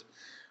Stewart.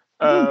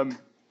 I mean,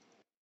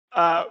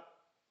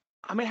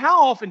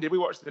 how often did we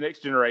watch The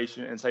Next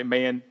Generation and say,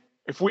 man,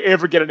 if we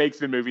ever get an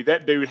X-Men movie,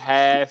 that dude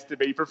has to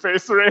be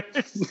Professor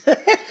X.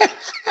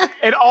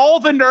 And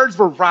all the nerds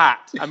were right.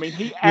 I mean,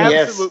 he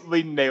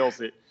absolutely nails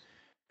it.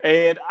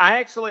 And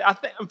I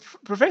think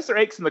Professor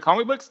X in the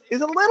comic books is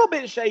a little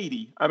bit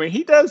shady. I mean,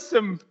 he does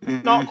some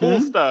not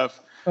cool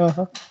stuff.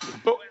 Uh-huh.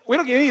 But we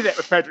don't get any of that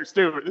with Patrick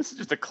Stewart. This is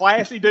just a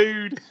classy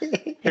dude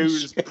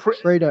who's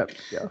straight up,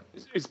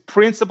 is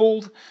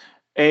principled.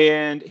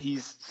 And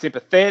he's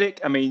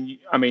sympathetic. I mean,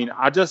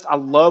 I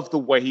love the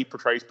way he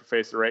portrays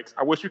Professor X.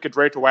 I wish we could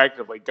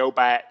retroactively go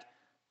back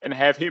and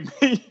have him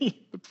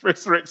be the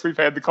Professor X we've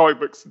had in the comic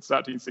books since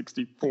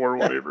 1964 or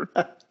whatever.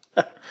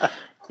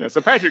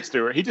 So Patrick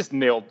Stewart, he just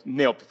nailed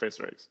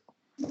Professor X.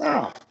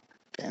 Oh,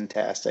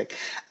 fantastic.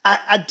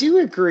 I do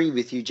agree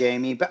with you,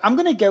 Jamie, but I'm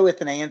going to go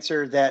with an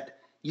answer that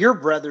your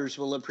brothers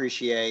will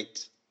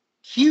appreciate.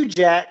 Hugh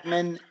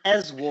Jackman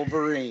as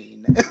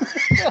Wolverine.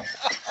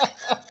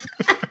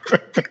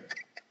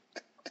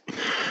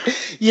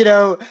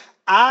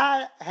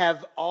 I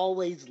have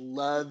always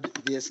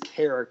loved this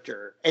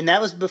character, and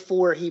that was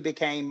before he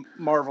became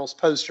Marvel's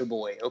poster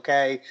boy.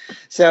 Okay,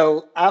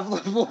 so I've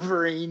loved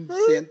Wolverine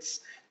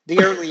since the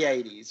early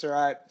 '80s,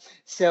 right?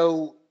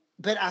 So,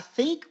 but I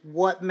think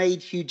what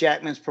made Hugh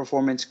Jackman's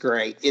performance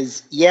great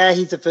is, yeah,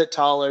 he's a foot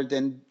taller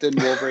than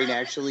Wolverine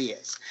actually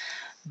is,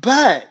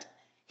 but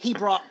he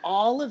brought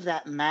all of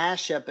that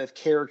mashup of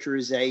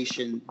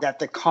characterization that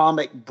the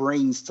comic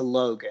brings to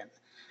Logan.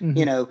 Mhm.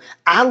 You know,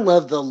 I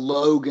love the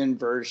Logan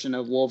version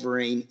of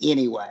Wolverine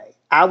anyway.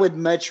 I would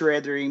much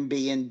rather him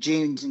be in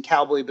jeans and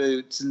cowboy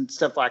boots and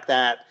stuff like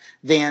that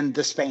than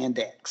the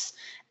spandex.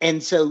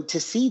 And so to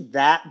see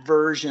that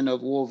version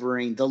of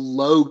Wolverine, the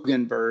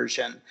Logan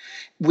version,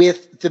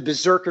 with the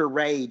berserker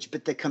rage,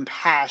 but the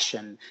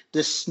compassion,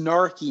 the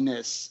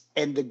snarkiness,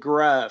 and the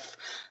gruff,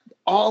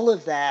 all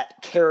of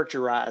that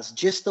characterized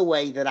just the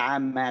way that I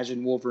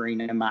imagine Wolverine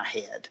in my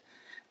head.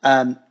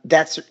 I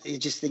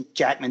just think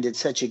Jackman did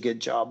such a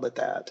good job with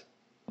that.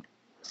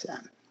 So.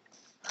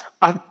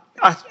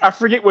 I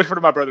forget which one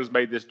of my brothers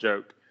made this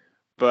joke,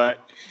 but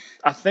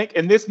I think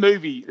in this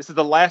movie, this is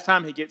the last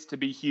time he gets to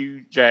be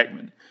Hugh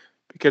Jackman,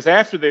 because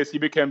after this, he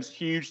becomes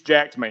Huge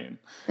Jacked Man.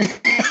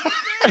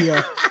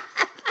 Yeah.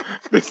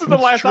 This is the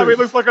last time he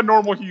looks like a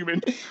normal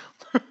human.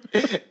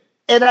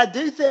 And I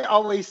do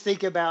always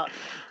think about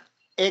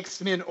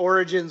X-Men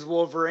Origins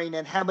Wolverine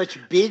and how much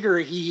bigger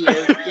he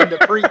is in the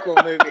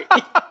prequel movie.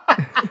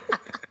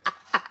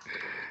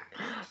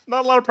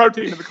 Not a lot of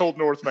protein in the cold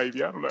north,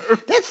 maybe. I don't know.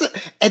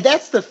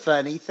 That's the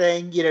funny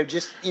thing, you know,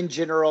 just in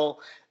general,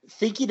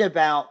 thinking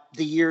about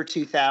the year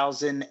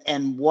 2000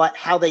 and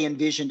how they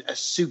envisioned a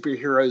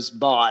superhero's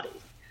body,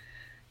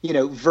 you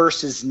know,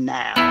 versus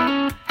now.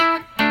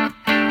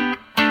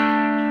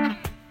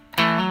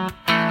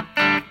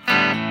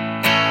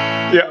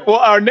 Yeah, well,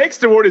 our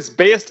next award is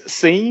Best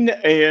Scene,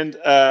 and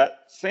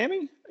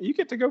Sammy, you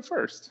get to go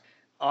first.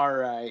 All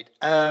right.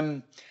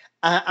 I'm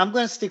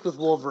going to stick with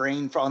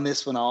Wolverine on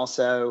this one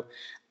also.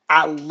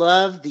 I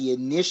love the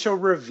initial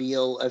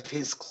reveal of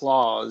his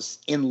claws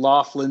in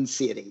Laughlin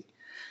City.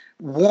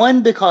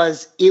 One,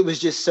 because it was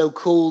just so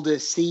cool to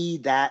see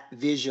that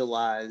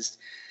visualized,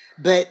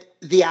 but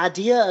the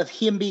idea of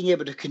him being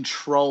able to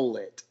control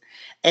it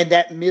and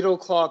that middle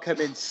claw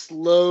coming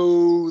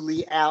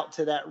slowly out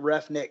to that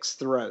roughneck's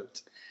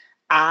throat,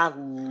 I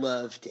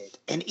loved it.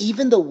 And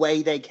even the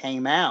way they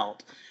came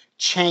out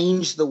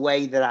changed the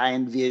way that I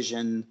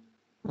envision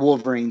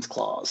Wolverine's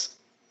claws.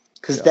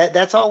 Because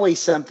that's always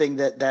something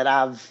that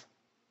I've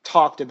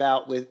talked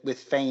about with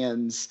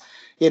fans.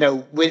 You know,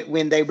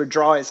 when they would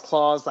draw his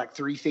claws like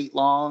 3 feet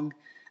long,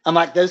 I'm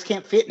like, those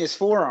can't fit in his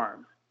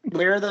forearm.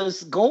 Where are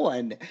those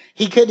going?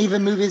 He couldn't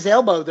even move his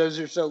elbow. Those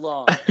are so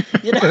long,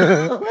 you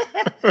know.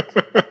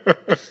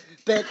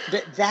 but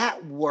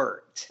that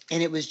worked,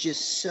 and it was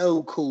just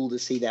so cool to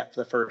see that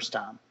for the first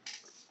time.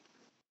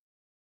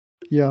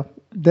 Yeah,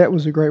 that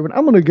was a great one.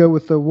 I'm going to go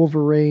with the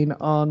Wolverine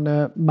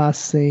on my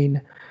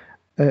scene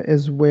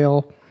as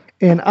well,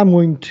 and I'm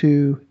going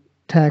to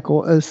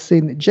tackle a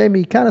scene that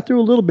Jamie kind of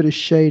threw a little bit of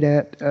shade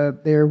at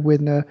there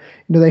when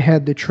they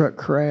had the truck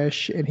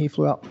crash and he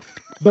flew out.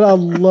 But I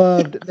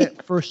loved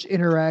that first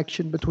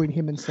interaction between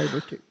him and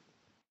Sabretooth.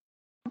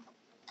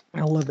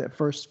 I love that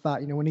first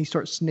fight. You know, when he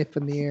starts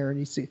sniffing the air and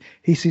he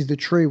sees the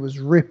tree was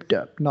ripped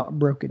up, not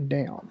broken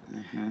down.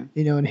 Mm-hmm.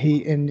 You know, and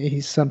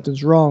he's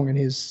something's wrong, and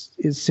his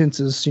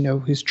senses, you know,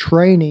 his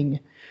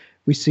training.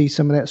 We see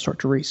some of that start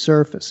to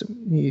resurface.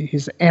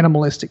 His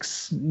animalistic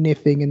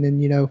sniffing, and then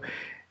he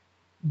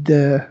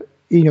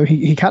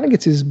kind of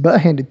gets his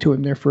butt handed to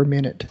him there for a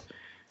minute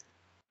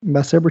by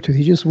Sabretooth.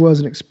 He just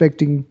wasn't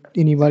expecting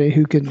anybody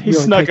who could. He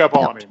snuck up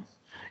on him.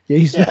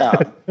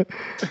 Yeah,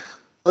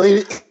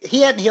 Well,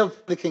 he hadn't healed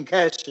the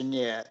concussion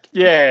yet.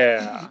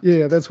 Yeah.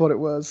 Yeah, that's what it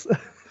was.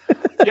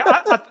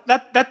 Yeah,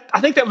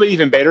 I think that would be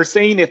even better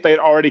scene if they had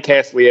already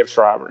cast Liev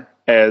Schreiber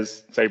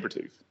as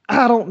Sabretooth.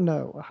 I don't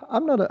know.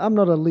 I'm not a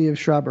Liev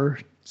Schreiber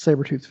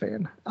Sabretooth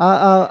fan.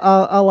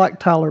 I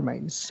like Tyler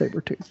Mane's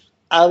Sabretooth.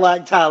 I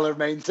like Tyler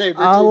Mane Sabretooth.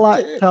 I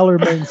like Tyler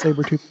Mane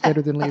Sabretooth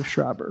better than Liev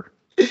Schreiber.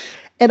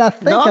 And I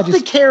think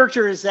the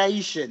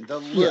characterization, the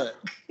look.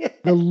 Yeah,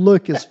 the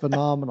look is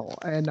phenomenal.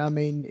 And I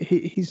mean,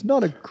 he's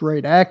not a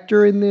great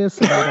actor in this.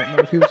 And I don't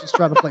know if he was just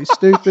trying to play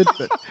stupid,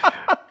 but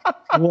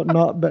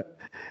whatnot. But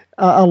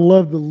I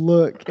love the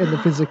look and the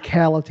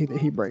physicality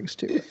that he brings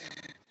to it.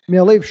 I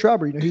mean, Liev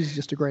Schreiber, he's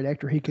just a great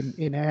actor. He can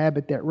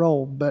inhabit that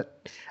role.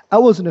 But I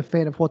wasn't a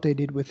fan of what they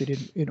did with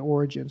it in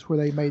Origins, where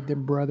they made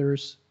them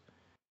brothers.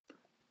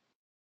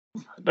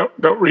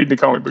 Don't read the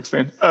comic books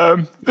then.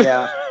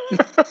 Yeah.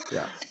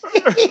 Yeah.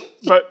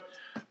 But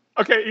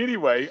okay,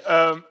 anyway,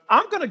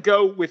 I'm going to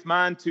go with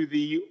mine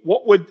to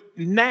what would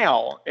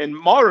now in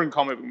modern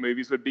comic book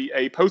movies would be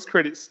a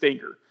post-credit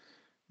stinger,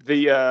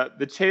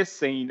 the chess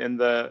scene in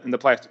the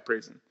plastic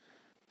prison.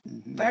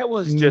 That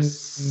was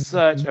just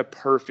such a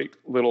perfect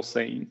little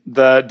scene.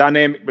 The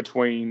dynamic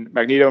between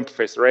Magneto and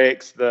Professor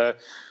X, the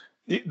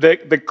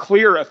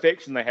clear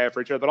affection they have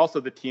for each other, but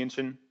also the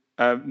tension.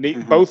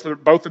 Both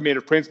of men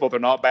of principle, they're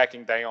not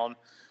backing down.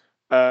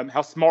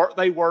 how smart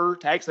they were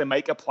to actually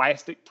make a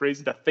plastic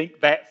prison, to think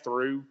that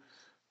through,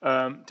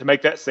 to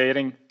make that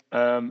setting.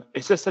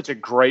 It's just such a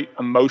great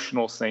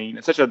emotional scene.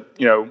 It's such a,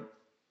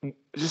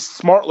 just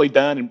smartly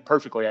done and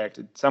perfectly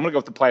acted. So I'm going to go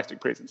with the plastic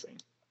prison scene.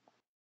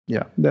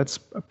 Yeah, that's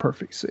a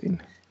perfect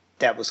scene.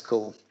 That was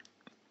cool.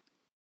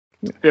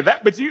 Yeah,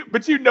 but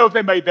if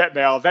they made that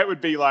now, that would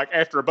be like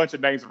after a bunch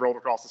of names rolled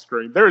across the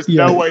screen. There is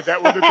no way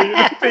that would have been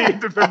at the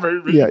end of the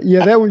movie.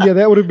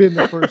 That would have been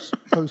the first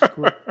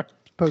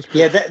post.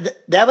 Yeah,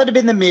 that would have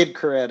been the mid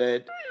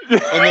credit, and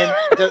then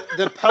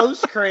the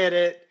post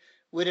credit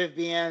would have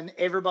been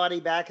everybody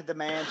back at the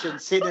mansion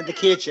sitting in the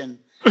kitchen,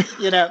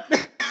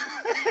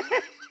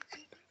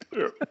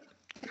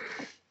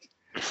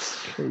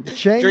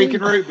 Jamie,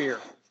 drinking root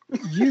beer.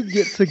 You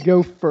get to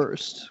go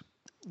first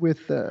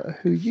with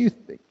who you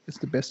think is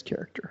the best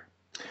character.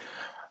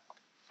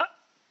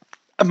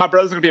 My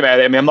brother's going to be mad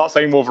at me. I'm not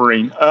saying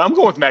Wolverine. I'm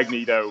going with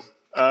Magneto.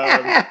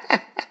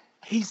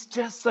 He's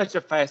just such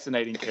a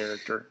fascinating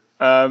character.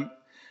 I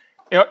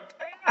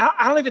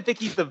don't even think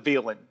he's the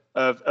villain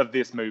of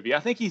this movie.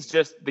 I think he's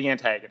just the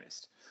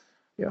antagonist.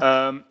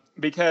 Yeah.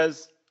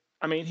 Because,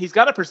 he's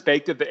got a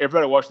perspective that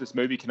everybody watching this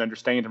movie can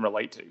understand and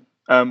relate to.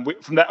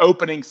 From the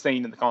opening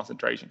scene in the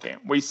concentration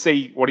camp, we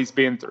see what he's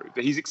been through,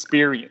 that he's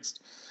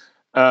experienced.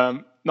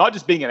 Not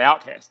just being an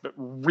outcast, but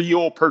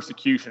real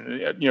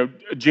persecution,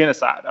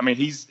 genocide.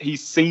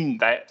 He's seen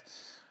that.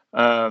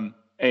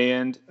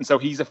 And so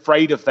he's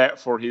afraid of that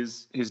for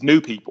his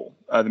new people,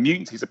 the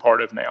mutants he's a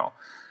part of now.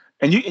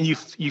 And you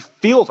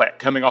feel that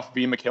coming off of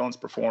Ian McKellen's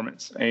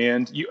performance,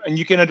 and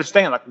you can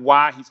understand like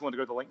why he's going to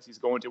go to the lengths he's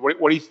going to,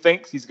 what he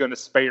thinks he's going to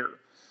spare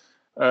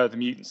the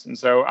mutants. And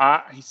so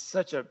he's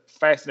such a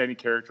fascinating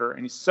character,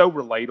 and he's so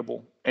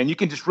relatable, and you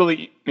can just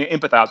really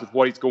empathize with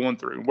what he's going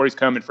through and where he's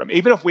coming from,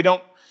 even if we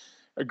don't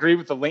agree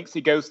with the lengths he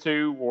goes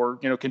to or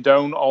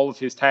condone all of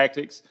his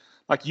tactics.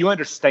 Like, you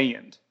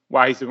understand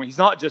why he's doing. He's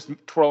not just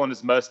twirling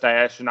his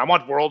mustache and I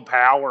want world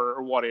power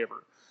or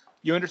whatever.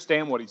 You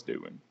understand what he's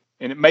doing,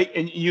 and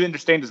you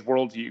understand his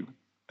worldview,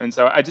 and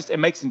so it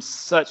makes him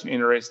such an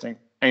interesting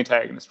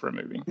antagonist for a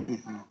movie.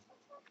 Mm-hmm.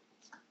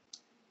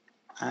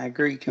 I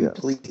agree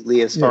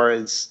completely as far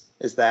as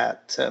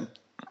that.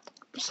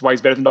 That's why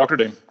he's better than Dr.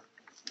 Doom.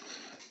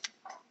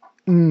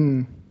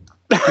 No.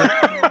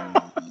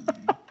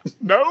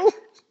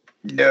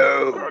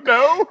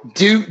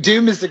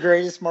 Doom is the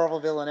greatest Marvel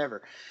villain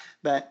ever,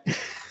 but.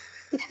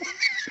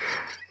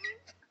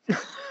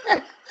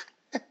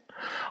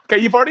 Okay,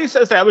 you've already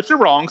established you're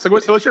wrong, so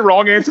what's your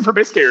wrong answer for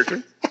best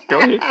character? Go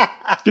ahead.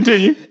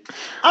 Continue.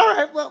 All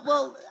right.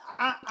 Well,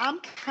 I'm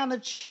kind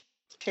of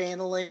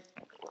channeling,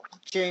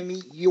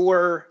 Jamie,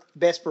 your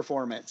best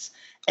performance.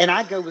 And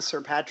I go with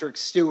Sir Patrick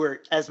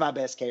Stewart as my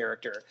best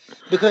character,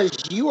 because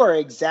you are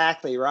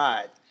exactly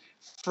right.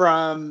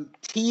 From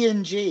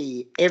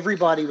TNG,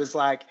 everybody was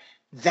like,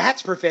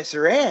 that's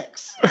Professor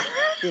X,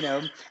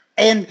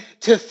 and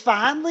to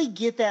finally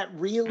get that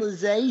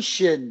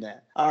realization,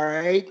 all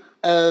right,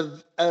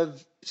 of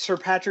Sir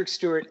Patrick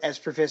Stewart as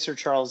Professor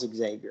Charles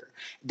Xavier,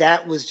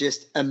 that was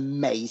just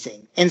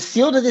amazing. And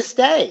still to this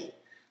day,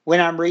 when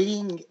I'm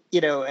reading,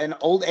 an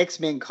old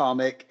X-Men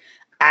comic,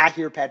 I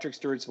hear Patrick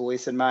Stewart's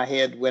voice in my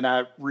head when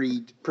I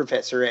read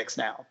Professor X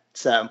now.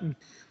 So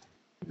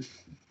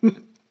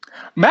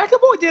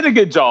McAvoy did a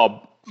good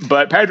job,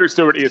 but Patrick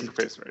Stewart is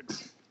Professor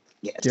X.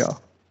 Yes. Yeah.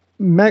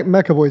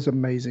 McAvoy's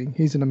amazing.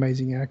 He's an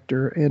amazing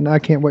actor, and I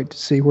can't wait to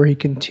see where he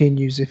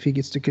continues, if he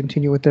gets to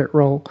continue with that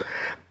role.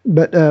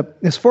 But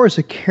as far as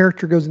the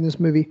character goes in this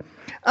movie,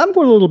 I'm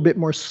going a little bit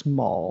more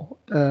small.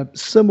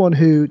 Someone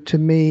who, to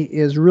me,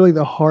 is really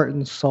the heart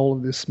and soul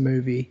of this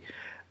movie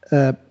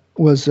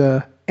was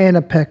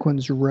Anna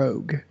Paquin's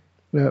Rogue,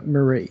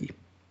 Marie.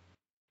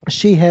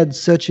 She had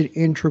such an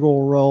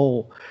integral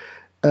role,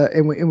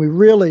 and we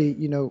really,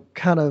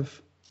 kind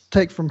of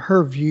take from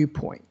her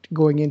viewpoint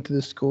going into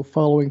the school,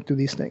 following through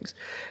these things,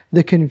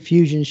 the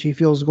confusion she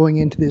feels going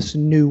into this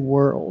new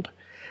world.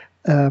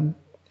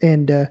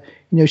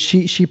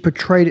 She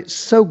portrayed it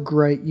so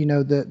great,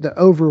 the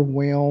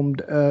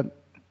overwhelmed,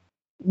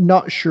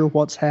 not sure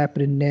what's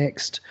happening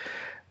next,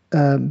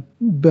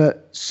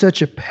 but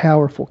such a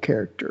powerful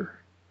character.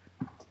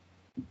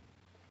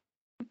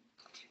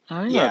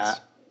 Yeah,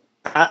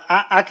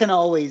 I can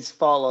always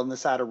fall on the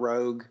side of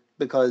Rogue,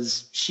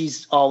 because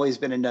she's always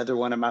been another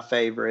one of my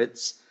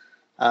favorites.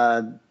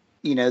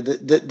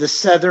 The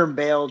Southern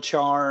Belle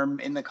charm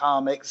in the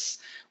comics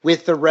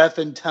with the rough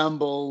and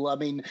tumble.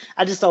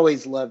 I just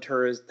always loved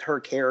her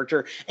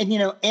character. And,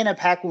 Anna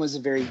Paquin was a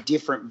very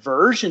different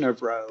version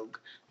of Rogue,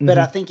 but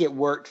I think it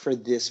worked for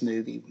this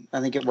movie. I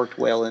think it worked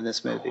well in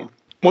this movie.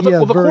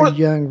 Very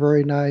young,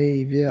 very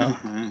naive, yeah.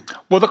 Mm-hmm.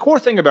 Well, the core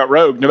thing about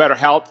Rogue, no matter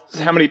how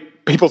many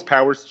people's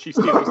powers she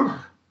steals,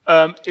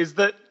 is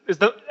that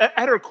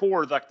at her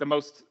core, like the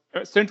most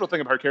central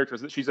thing of her character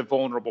is that she's a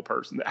vulnerable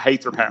person that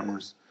hates her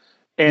powers,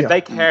 and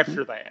they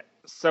capture that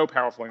so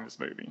powerfully in this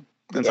movie.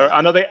 And so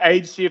I know they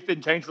age shifted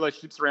and changed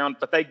relationships around,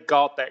 but they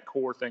got that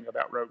core thing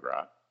about Rogue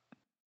right.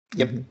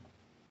 Yep.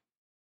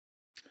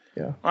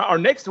 Yeah. Our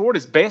next award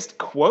is Best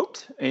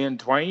Quote. And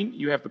Dwayne,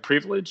 you have the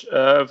privilege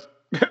of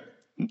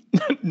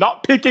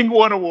not picking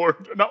one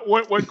award, not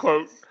one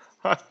quote.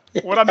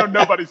 What I know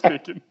nobody's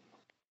picking.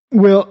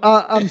 Well,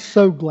 I'm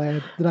so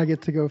glad that I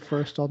get to go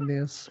first on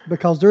this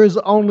because there is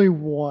only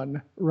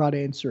one right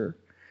answer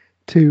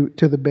to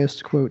the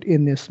best quote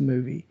in this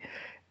movie.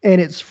 And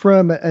it's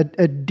from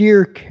a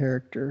dear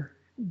character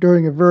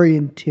during a very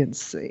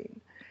intense scene.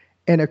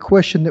 And a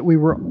question that we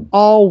were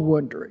all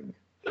wondering.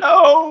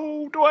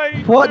 No,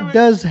 Dwayne. What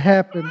does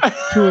happen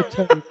to a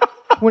toad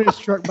when it's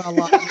struck by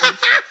lightning?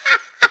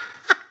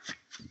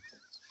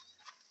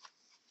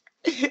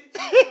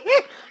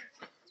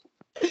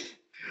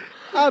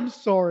 I'm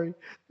sorry.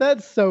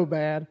 That's so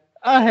bad.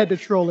 I had to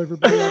troll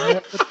everybody on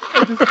that. But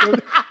I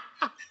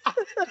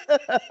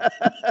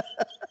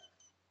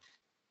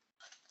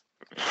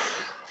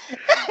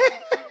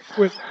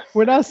just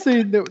when I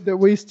seen that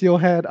we still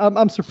had,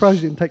 I'm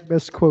surprised you didn't take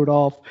best quote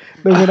off.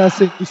 But when I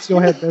seen we still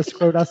had best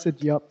quote, I said,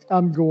 "Yep,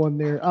 I'm going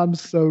there. I'm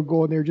so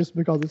going there just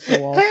because it's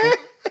so awful."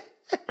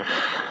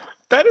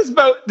 That is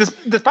both,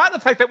 despite the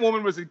fact that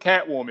woman was in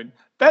Catwoman,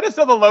 that is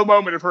still the low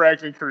moment of her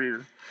acting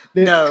career.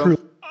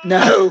 It's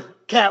No,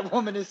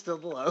 Catwoman is still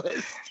the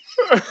lowest.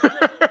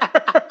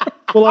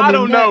 Well, I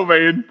don't know,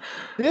 man.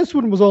 This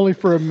one was only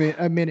for a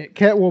minute.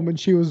 Catwoman,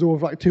 she was doing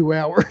for like 2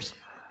 hours.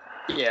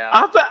 Yeah,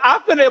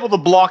 I've been able to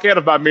block out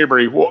of my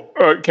memory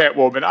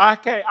Catwoman. I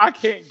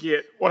can't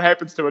get what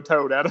happens to a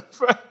toad out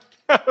of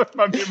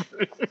my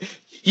memory.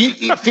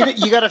 You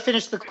got to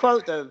finish the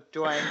quote though,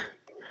 Dwayne.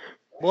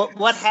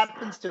 What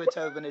happens to a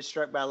toad when it's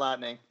struck by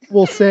lightning?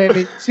 Well,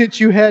 Sammy, since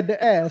you had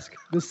to ask,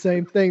 the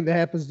same thing that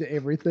happens to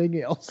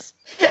everything else.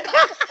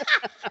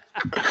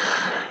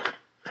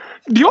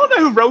 Do you all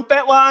know who wrote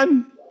that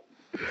line?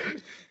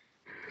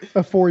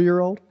 A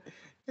 4-year-old?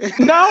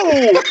 No.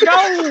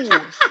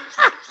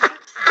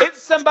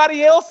 It's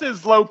somebody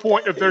else's low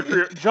point of their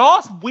career.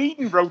 Joss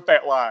Whedon wrote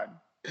that line.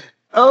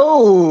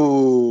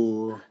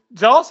 Oh.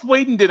 Joss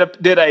Whedon did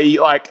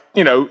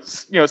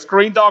a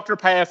screen doctor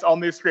pass on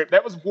this script.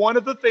 That was one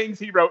of the things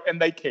he wrote,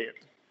 and they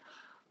kept.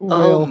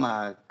 Well, Oh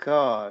my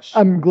gosh.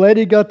 I'm glad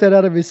he got that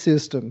out of his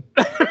system.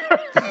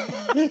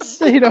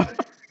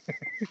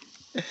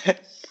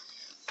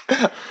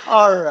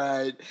 All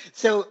right.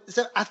 So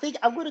I think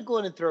I'm going to go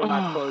in and throw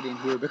my quote in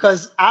here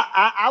because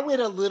I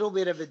went a little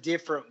bit of a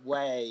different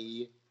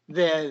way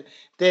than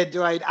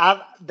Dwayne.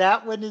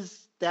 That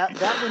one's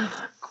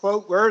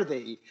quote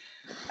worthy.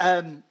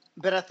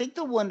 But I think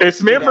the one that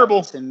it's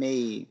memorable to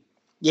me,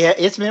 yeah,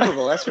 it's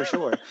memorable. That's for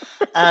sure.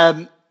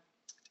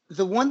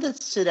 The one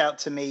that stood out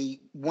to me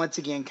once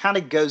again kind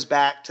of goes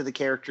back to the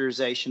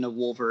characterization of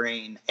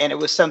Wolverine, and it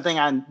was something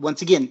I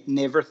once again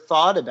never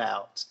thought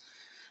about.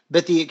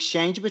 But the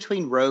exchange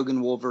between Rogue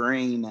and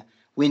Wolverine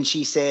when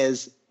she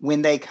says,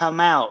 "When they come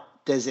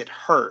out, does it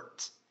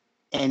hurt?"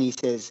 and he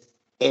says,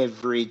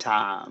 "Every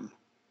time."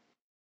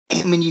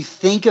 And when you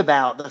think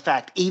about the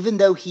fact, even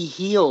though he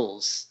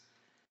heals,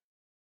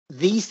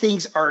 these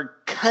things are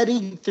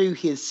cutting through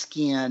his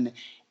skin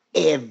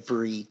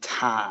every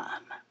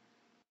time.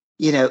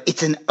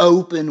 It's an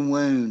open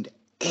wound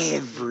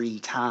every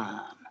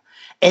time.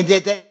 And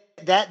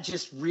that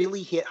just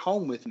really hit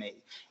home with me.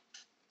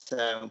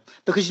 So,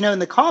 because, in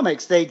the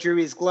comics, they drew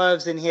his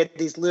gloves and he had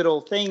these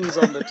little things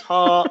on the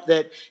top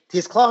that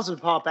his claws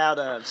would pop out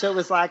of. So it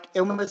was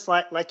almost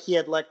like he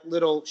had like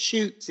little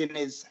shoots in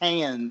his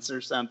hands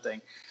or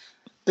something.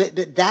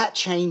 But that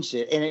changed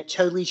it, and it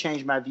totally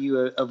changed my view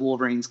of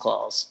Wolverine's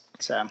claws.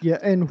 So Yeah,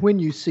 and when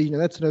you see,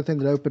 that's another thing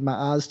that opened my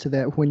eyes to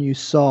that. When you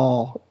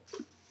saw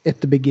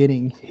at the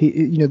beginning,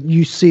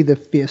 you see the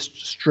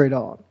fist straight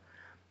on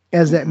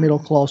as that middle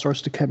claw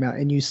starts to come out,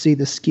 and you see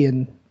the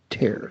skin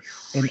tear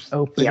and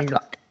open. Yep. And you're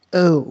like,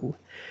 oh,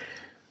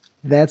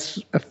 that's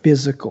a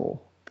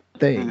physical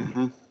thing.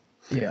 Mm-hmm.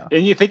 Yeah.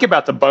 And you think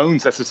about the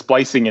bones that's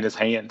displacing in his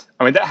hand.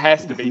 I mean, that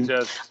has to be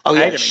just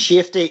agony.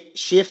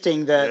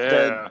 shifting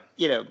the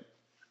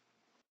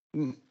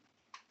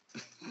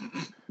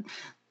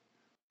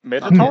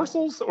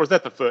metatarsals, or is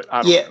that the foot?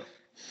 I don't know.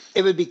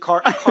 It would be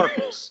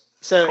carpals.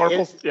 So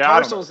Carpals? Yeah, I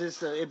don't know.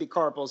 tarsals it'd be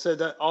carpals.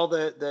 So all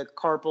the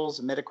carpals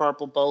and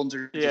metacarpal bones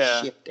are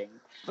just shifting.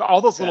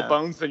 All those little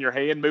bones in your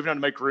hand moving on to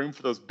make room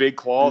for those big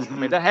claws. I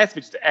mean, that has to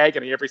be just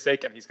agony every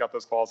second he's got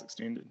those claws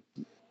extended.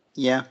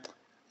 Yeah.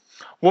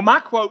 Well, my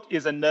quote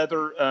is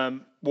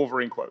another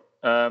Wolverine quote.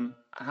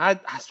 I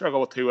struggle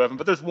with two of them,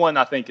 but there's one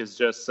I think is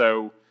just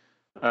so.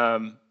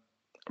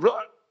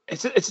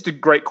 It's just a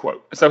great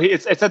quote. So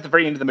it's at the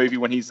very end of the movie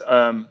when he's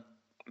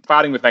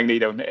fighting with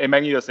Magneto, and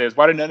Magneto says,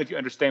 "Why do none of you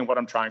understand what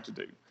I'm trying to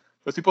do?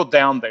 Those people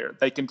down there,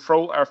 they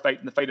control our fate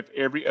and the fate of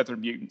every other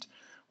mutant.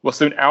 Well,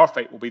 soon our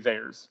fate will be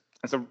theirs."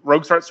 And so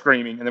Rogue starts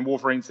screaming, and then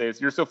Wolverine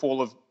says, "You're so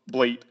full of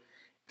bleep.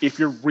 If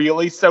you're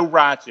really so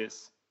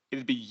righteous,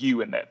 it'd be you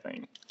in that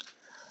thing."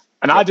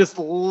 And I just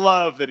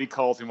love that he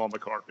calls him on the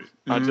carpet.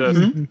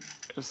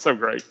 It's so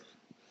great.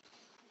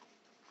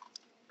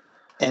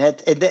 And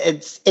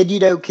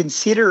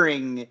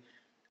considering,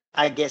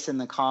 I guess, in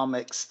the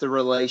comics, the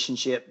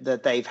relationship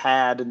that they've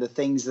had and the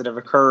things that have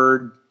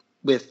occurred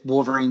with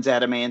Wolverine's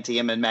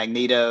adamantium and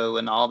Magneto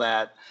and all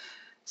that.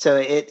 So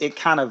it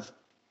kind of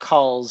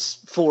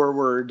calls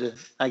forward,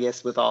 I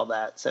guess, with all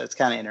that. So it's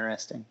kind of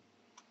interesting.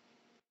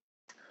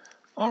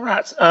 All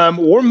right.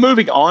 We're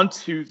moving on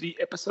to the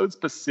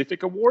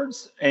episode-specific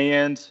awards.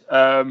 And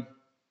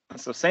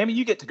so, Sammy,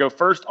 you get to go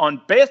first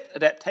on Best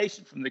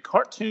Adaptation from the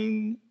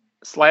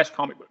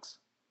cartoon/comic books.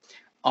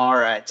 All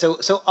right.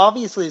 So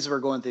obviously, as we're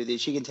going through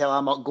this, you can tell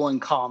I'm going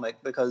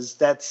comic because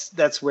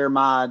that's where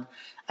my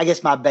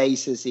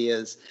basis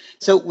is.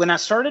 So when I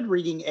started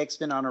reading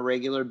X-Men on a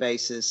regular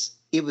basis,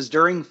 it was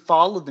during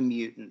Fall of the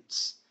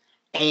Mutants.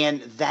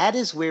 And that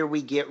is where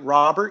we get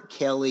Robert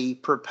Kelly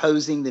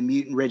proposing the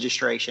Mutant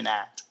Registration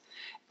Act.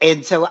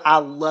 And so I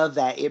love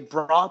that. It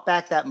brought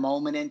back that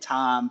moment in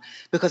time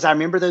because I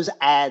remember those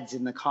ads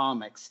in the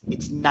comics.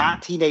 It's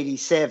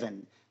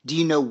 1987. Do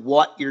you know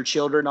what your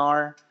children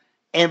are?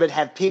 And it would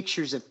have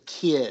pictures of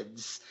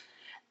kids.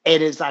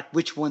 And it's like,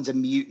 which one's a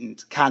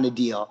mutant kind of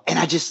deal. And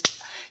I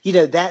just,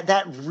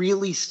 that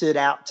really stood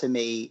out to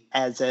me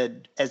as a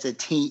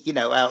teen.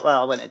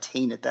 I wasn't a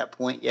teen at that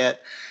point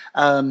yet.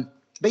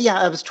 But yeah,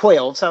 I was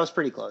 12, so I was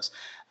pretty close.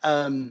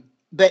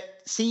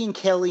 But seeing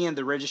Kelly and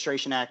the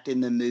Registration Act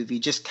in the movie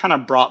just kind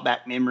of brought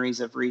back memories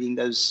of reading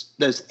those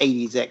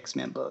 80s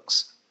X-Men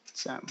books.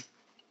 So,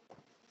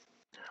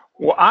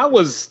 well, I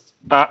was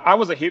a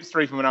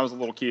hipster from when I was a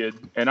little kid,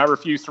 and I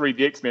refused to read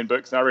the X-Men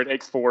books. And I read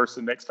X-Force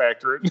and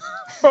X-Factor.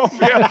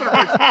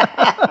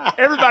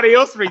 Everybody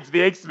else reads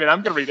the X-Men.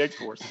 I'm going to read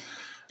X-Force.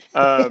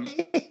 But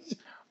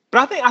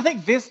I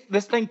think this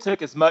thing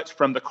took as much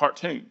from the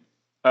cartoon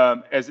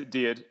as it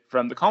did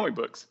from the comic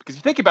books. Because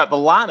you think about the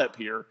lineup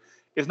here,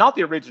 is not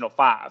the original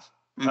 5.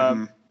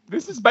 Mm-hmm.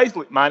 This is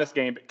basically minus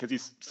Gambit because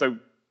he's so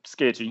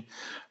sketchy.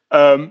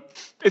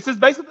 It's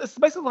basically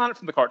the lineup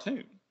from the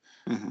cartoon,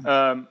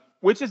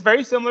 which is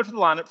very similar to the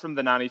lineup from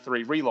the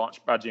 '93 relaunch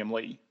by Jim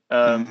Lee.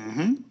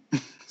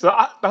 So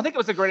I think it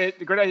was a great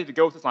idea to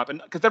go with this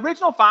lineup, because the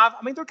original 5,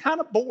 they're kind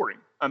of boring.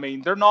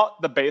 They're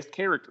not the best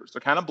characters. They're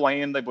kind of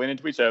bland. They blend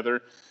into each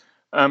other.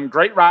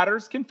 Great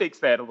writers can fix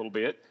that a little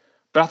bit.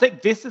 But I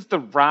think this is the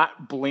right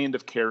blend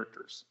of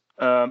characters.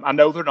 I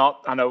know they're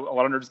not. I know a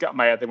lot of nerds got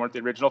mad. They weren't the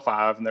original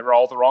 5, and they were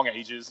all the wrong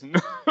ages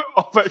and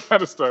all that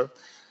kind of stuff.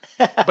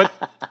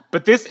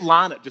 But this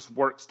lineup just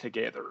works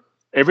together.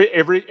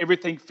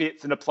 Everything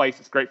fits into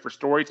place. It's great for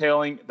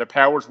storytelling. The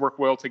powers work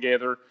well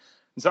together.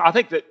 And so I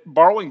think that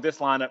borrowing this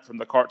lineup from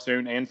the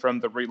cartoon and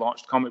from the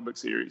relaunched comic book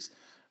series,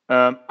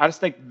 I just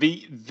think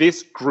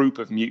this group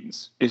of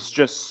mutants is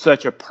just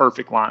such a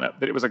perfect lineup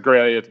that it was a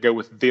great idea to go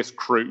with this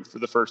crew for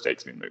the first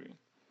X-Men movie.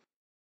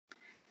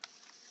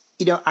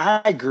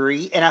 I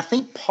agree. And I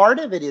think part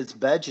of it is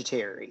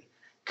budgetary.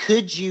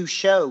 Could you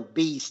show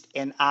Beast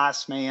and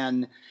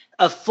Iceman,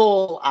 a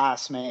full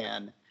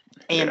Iceman,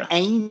 and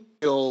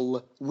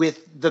Angel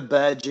with the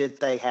budget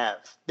they have?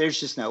 There's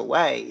just no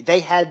way. They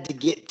had to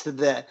get to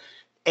the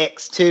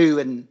X2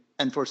 and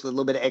unfortunately a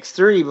little bit of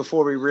X3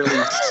 before we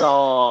really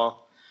saw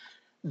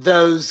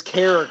those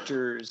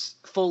characters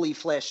fully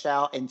fleshed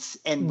out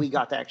and we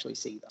got to actually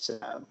see them.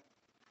 So.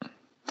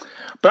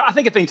 But I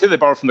think a thing, too, they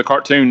borrowed from the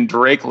cartoon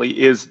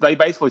directly is they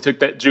basically took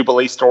that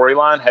Jubilee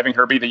storyline, having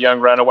her be the young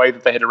runaway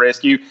that they had to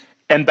rescue,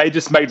 and they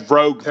just made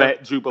Rogue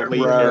that Jubilee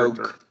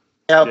character.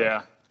 Yep.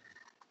 Yeah.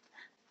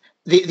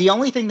 The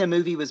only thing the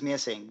movie was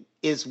missing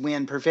is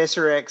when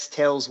Professor X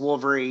tells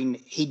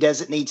Wolverine he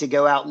doesn't need to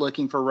go out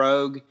looking for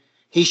Rogue.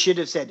 He should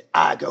have said,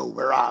 "I go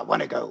where I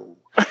want to go."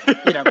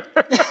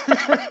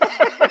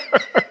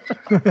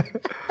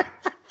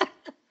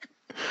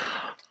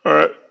 All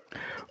right.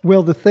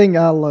 Well, the thing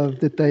I love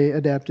that they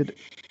adapted,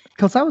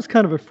 because I was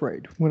kind of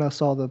afraid when I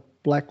saw the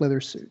black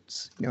leather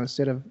suits,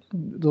 instead of a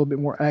little bit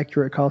more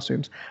accurate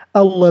costumes.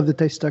 I love that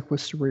they stuck with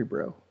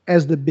Cerebro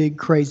as the big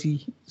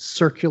crazy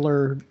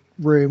circular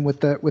room with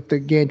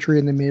the gantry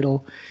in the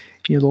middle,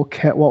 little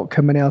catwalk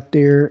coming out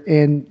there,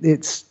 and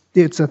it's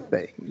a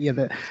thing.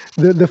 Yeah,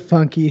 the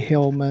funky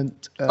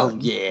helmet.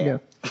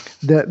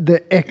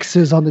 The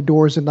X's on the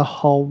doors in the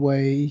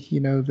hallway.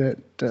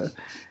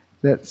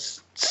 That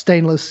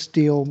stainless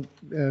steel,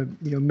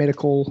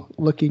 medical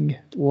looking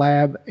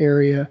lab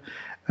area.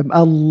 I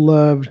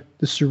loved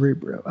the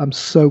Cerebro. I'm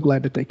so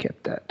glad that they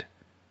kept that.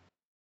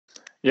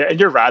 Yeah, and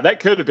you're right.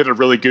 That could have been a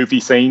really goofy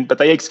scene, but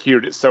they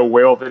executed it so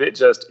well that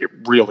it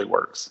really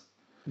works.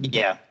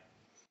 Yeah.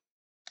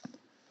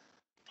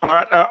 All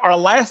right. Our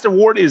last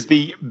award is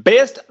the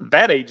best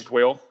that aged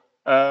well.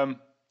 I'm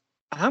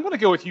going to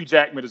go with Hugh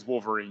Jackman as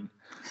Wolverine.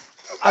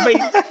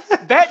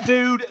 That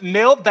dude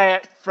nailed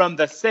that from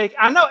the second.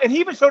 I know, and he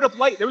even showed up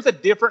late. There was a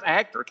different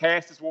actor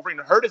cast as Wolverine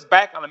who hurt his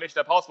back on the Mission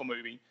Impossible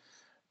movie,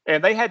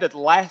 and they had to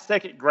last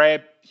second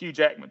grab Hugh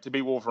Jackman to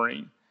be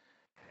Wolverine.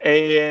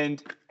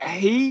 And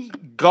he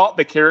got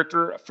the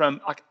character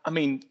from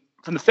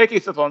the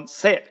second he was on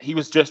set, he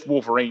was just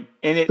Wolverine,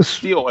 and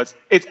it's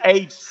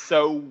aged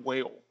so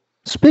well.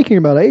 Speaking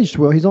about aged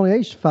well, he's only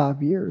aged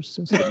 5 years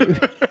since the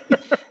movie.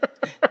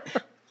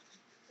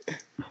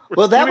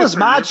 Well, that was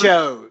my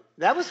joke.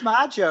 That was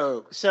my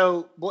joke.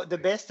 So what the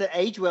best that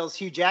age well is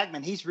Hugh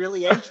Jackman. He's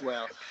really aged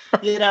well.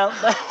 You know.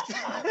 Well,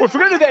 if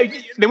we're going to do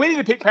that, then we need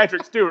to pick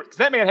Patrick Stewart because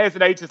that man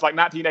hasn't aged since like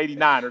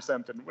 1989 or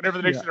something. Whenever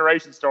the next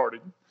generation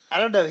started. I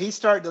don't know. He's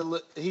starting to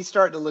look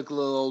a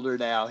little older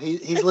now.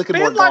 He's looking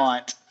been more like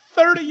gaunt.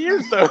 30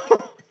 years though.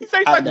 He's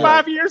aged like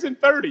 5 years in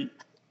 30.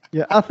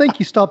 Yeah, I think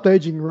he stopped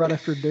aging right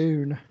after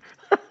Dune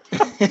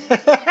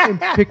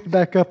and picked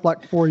back up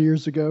like 4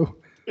 years ago.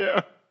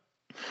 Yeah.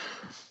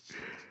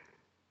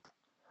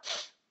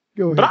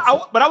 Go ahead.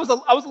 But I was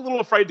a little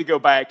afraid to go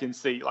back and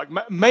see. Like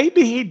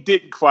maybe he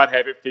didn't quite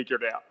have it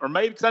figured out, or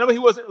maybe because I know he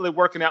wasn't really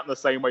working out in the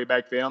same way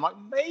back then. I'm like,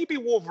 maybe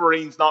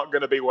Wolverine's not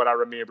going to be what I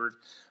remembered,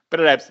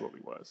 but it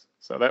absolutely was.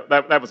 So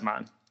that was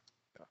mine.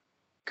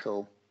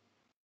 Cool.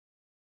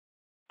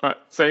 All right,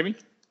 Sammy,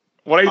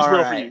 what age All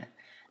well right. for you?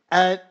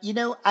 I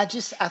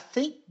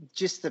think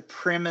just the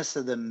premise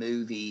of the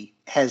movie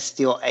has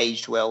still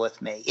aged well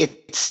with me.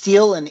 It's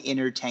still an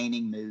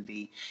entertaining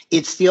movie.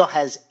 It still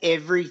has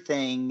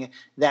everything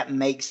that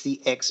makes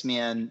the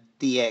X-Men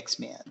the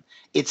X-Men.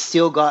 It's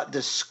still got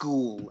the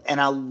school,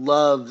 and I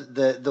love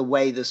the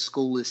way the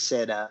school is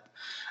set up.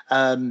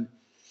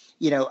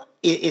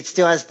 It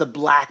still has the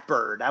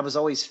Blackbird. I was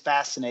always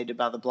fascinated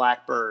by the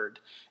Blackbird.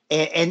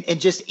 And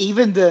just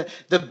even the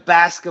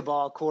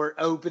basketball court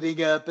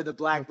opening up and the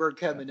Blackbird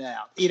coming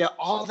out,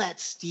 all that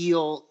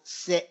still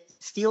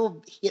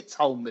hits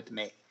home with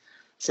me.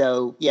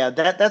 So yeah,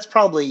 that's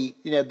probably,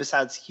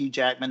 besides Hugh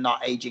Jackman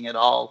not aging at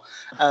all,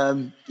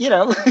 so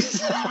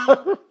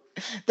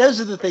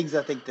those are the things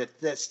I think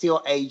that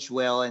still aged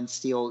well and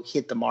still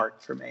hit the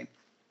mark for me.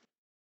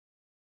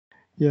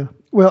 Yeah.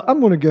 Well, I'm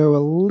going to go a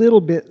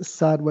little bit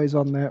sideways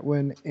on that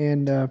one,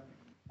 and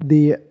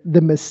the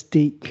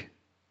Mystique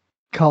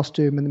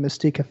costume and the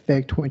Mystique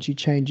effect when she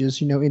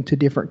changes, into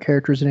different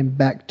characters and then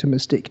back to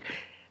Mystique.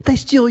 They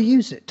still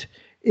use it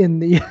in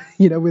the,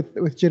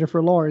 with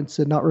Jennifer Lawrence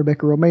and not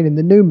Rebecca Romijn in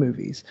the new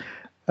movies.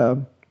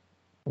 But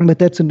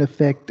that's an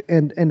effect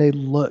and a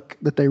look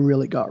that they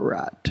really got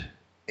right.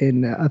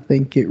 And I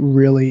think it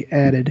really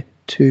added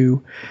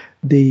to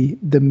the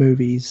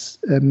movies,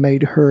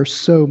 made her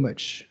so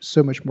much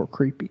more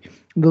creepy.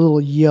 The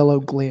little yellow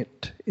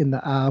glint in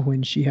the eye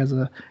when she has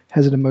an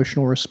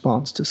emotional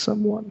response to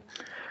someone.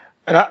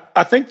 And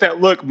I think that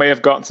look may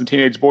have gotten some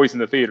teenage boys in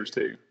the theaters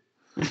too.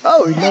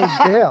 Oh, no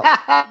doubt.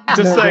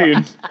 Just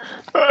saying.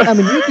 I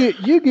mean,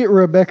 you get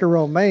Rebecca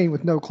Romijn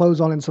with no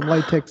clothes on and some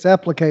latex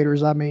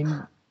applicators. I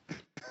mean,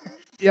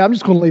 yeah, I'm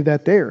just going to leave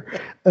that there.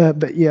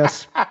 But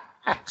yes,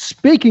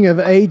 speaking of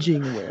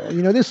aging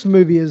well, this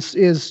movie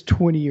is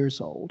 20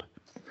 years old.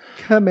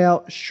 Come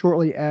out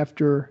shortly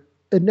after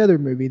another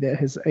movie that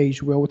has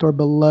aged well with our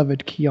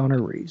beloved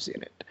Keanu Reeves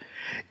in it.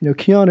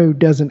 Keanu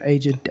doesn't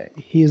age a day.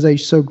 He has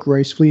aged so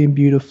gracefully and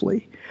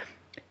beautifully.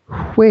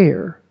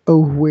 Where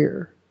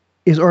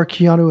is our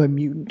Keanu a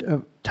mutant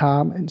of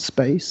time and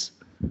space?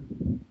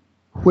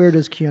 Where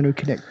does Keanu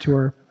connect to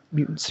our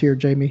mutants here,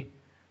 Jamie?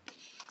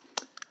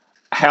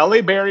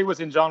 Halle Berry was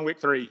in John Wick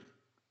 3.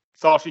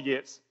 That's all she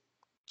gets.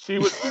 She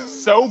was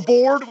so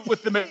bored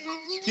with the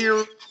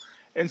material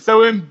and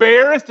so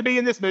embarrassed to be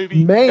in this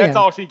movie. Man. That's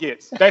all she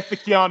gets. That's the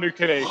Keanu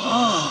connection.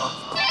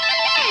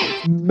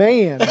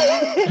 Man,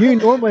 you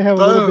normally have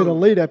a little bit of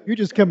lead up. You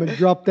just come and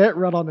drop that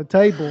right on the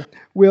table.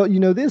 Well,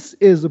 this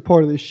is a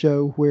part of the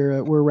show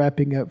where we're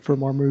wrapping up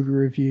from our movie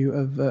review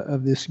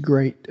of this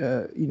great,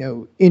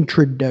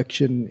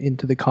 introduction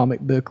into the comic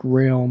book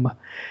realm.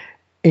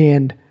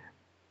 And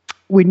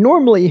we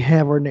normally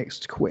have our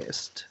next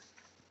quest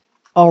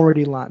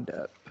already lined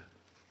up.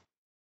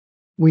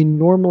 We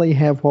normally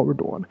have what we're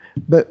doing,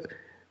 but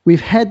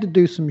we've had to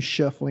do some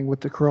shuffling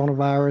with the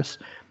coronavirus.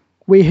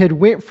 We had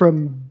went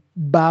from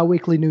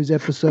bi-weekly news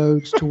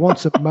episodes to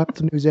once a month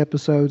news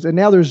episodes, and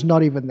now there's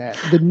not even that.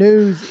 The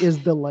news is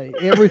delayed.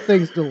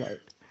 Everything's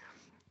delayed.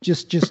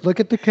 Just look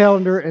at the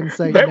calendar and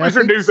say that was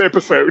your news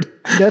episode.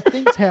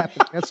 Nothing's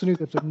happening. That's the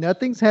news episode.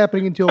 Nothing's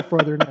happening until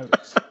further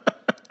notice.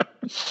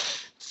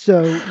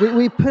 So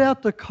we put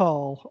out the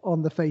call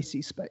on the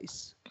Facey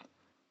space.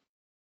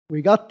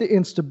 We got the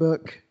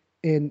Instabook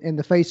and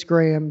the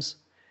Facegrams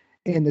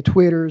and the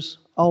Twitters,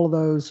 all of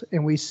those,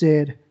 and we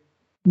said,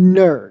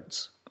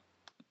 nerds,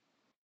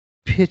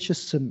 pitch us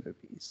some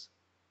movies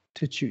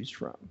to choose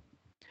from.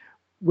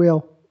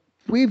 Well,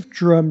 we've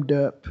drummed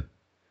up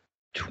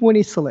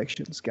 20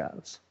 selections,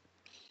 guys.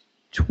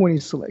 20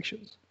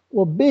 selections.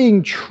 Well,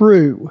 being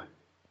true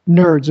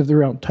nerds of the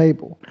round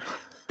table,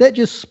 that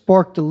just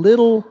sparked a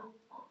little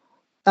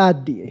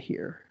idea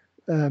here.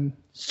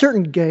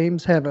 Certain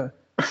games have a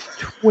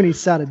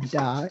 20-sided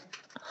die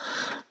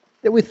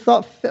that we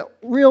thought felt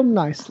real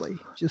nicely,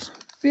 just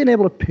being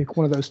able to pick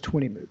one of those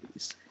 20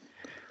 movies.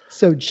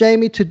 So,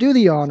 Jamie, to do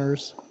the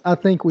honors, I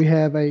think we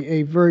have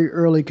a very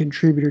early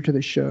contributor to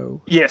the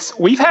show. Yes,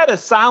 we've had a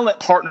silent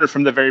partner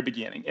from the very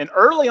beginning. And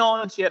early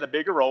on, she had a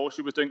bigger role.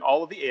 She was doing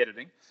all of the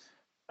editing.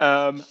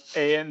 And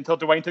until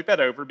Dwayne took that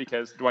over,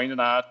 because Dwayne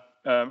and I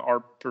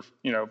are,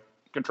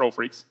 control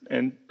freaks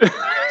and have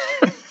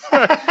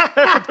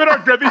to put our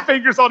grubby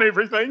fingers on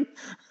everything.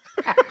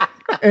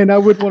 And I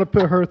wouldn't want to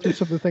put her through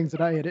some of the things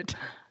that I edit.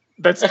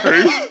 That's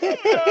true.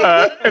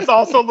 It's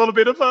also a little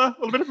bit of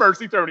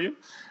mercy thrown in.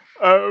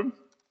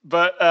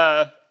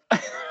 But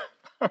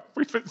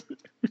we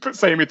put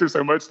Sammy through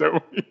so much,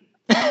 don't we?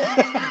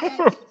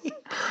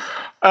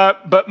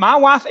 But my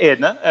wife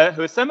Edna,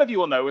 who some of you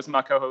will know is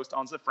my co-host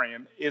on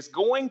Zafram, is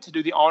going to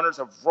do the honors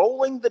of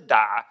rolling the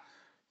die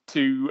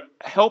to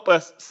help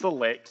us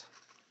select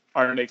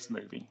our next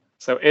movie.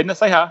 So Edna,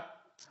 say hi.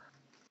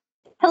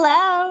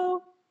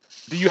 Hello.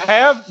 Do you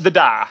have the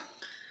die?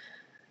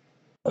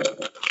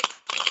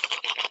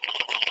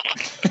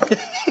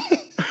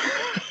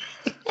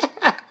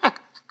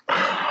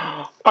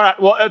 All right.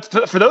 Well,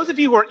 for those of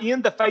you who are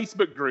in the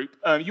Facebook group,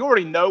 you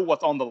already know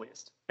what's on the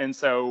list. And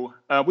so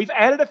we've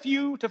added a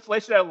few to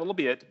flesh it out a little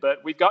bit,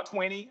 but we've got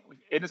 20.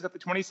 Edna's got the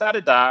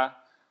 20-sided die.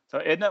 So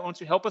Edna, why don't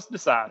you help us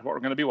decide what we're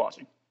going to be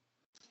watching?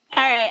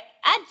 All right.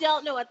 I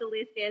don't know what the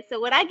list is.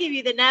 So when I give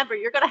you the number,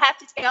 you're going to have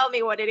to tell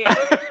me what it is.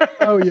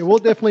 Oh, yeah. We'll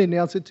definitely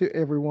announce it to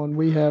everyone.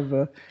 We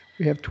have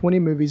 20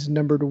 movies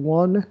numbered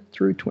 1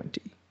 through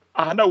 20.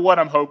 I know what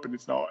I'm hoping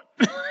it's not.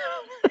 What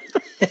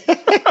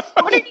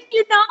are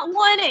you not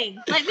wanting?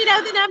 Let me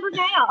know the number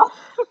now.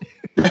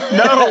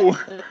 No.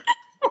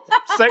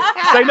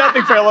 Say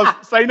nothing, fellas.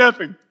 Say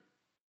nothing.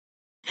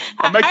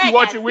 I'll make you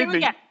watch it with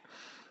me.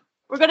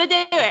 We're going to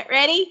do it.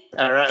 Ready?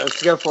 All right,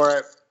 let's go for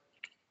it.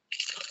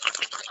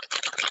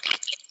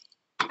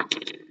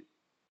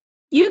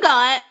 You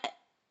got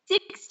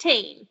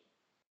 16.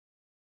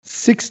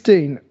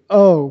 16.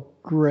 Oh,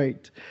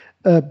 great.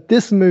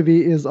 This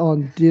movie is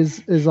on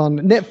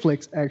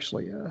Netflix,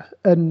 actually.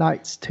 A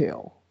Knight's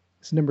Tale.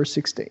 It's number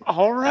 16.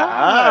 All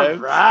right. All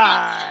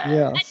right.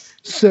 Yeah.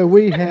 So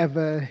we have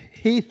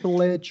Heath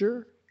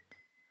Ledger,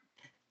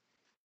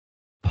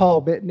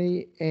 Paul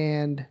Bettany,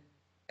 and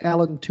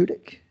Alan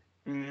Tudyk.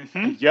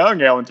 Mm-hmm.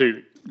 Young Alan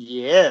Tudyk.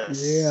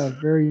 Yes. Yeah,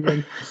 very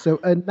young. So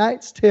A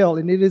Knight's Tale,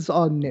 and it is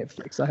on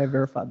Netflix. I have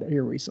verified that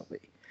here recently.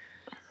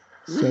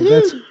 So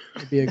that's going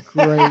to be a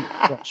great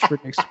watch for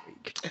next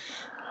week.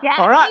 Yeah.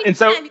 All right. And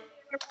so,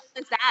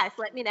 this dice,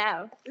 let me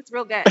know. It's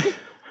real good.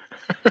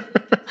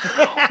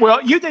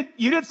 well, you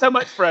did so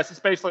much for us,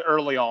 especially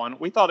early on.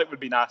 We thought it would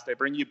be nice to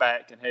bring you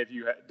back and have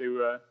you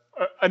do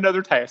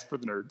another task for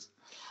the nerds.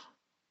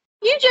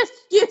 You just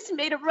used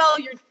me to roll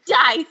your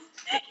dice.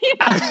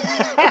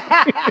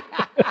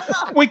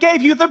 We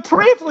gave you the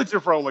privilege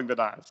of rolling the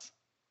dice.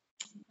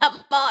 I'm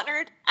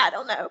honored. I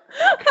don't know.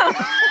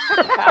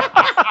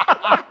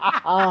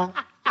 All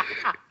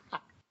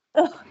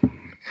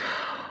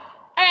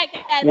right,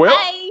 guys. Well,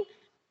 bye.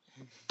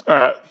 All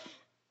right.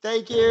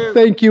 Thank you.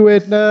 Thank you,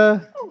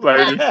 Edna.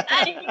 Lady.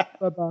 Bye.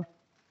 Bye-bye.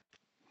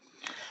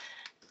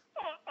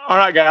 All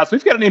right, guys.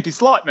 We've got an empty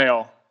slot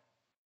now.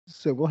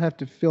 So we'll have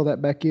to fill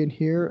that back in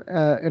here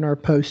in our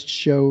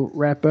post-show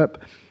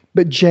wrap-up.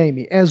 But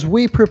Jamie, as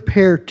we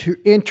prepare to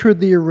enter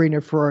the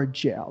arena for our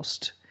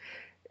joust,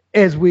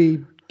 as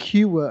we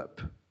queue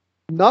up,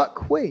 not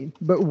Queen,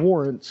 but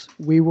Warrants,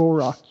 We Will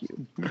Rock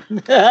You.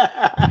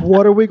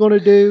 What are we going to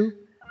do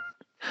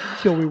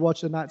till we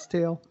watch The Knight's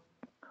Tale?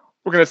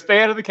 We're going to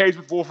stay out of the cage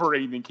with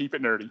Wolverine and keep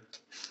it nerdy.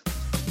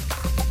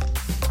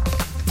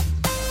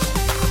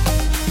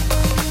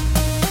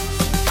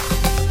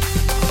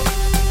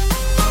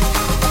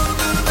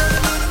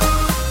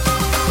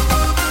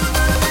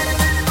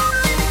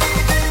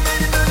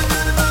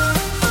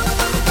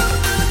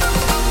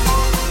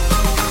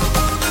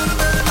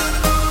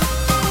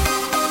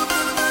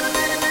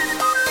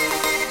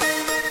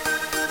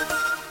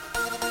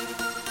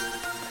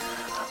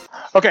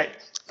 Okay,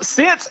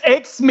 since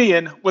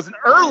X-Men was an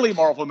early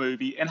Marvel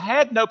movie and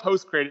had no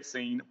post-credit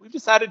scene, we've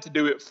decided to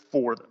do it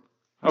for them.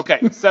 Okay,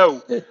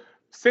 so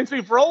since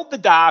we've rolled the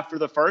die for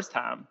the first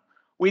time,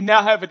 we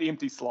now have an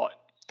empty slot.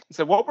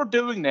 So what we're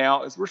doing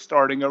now is we're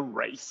starting a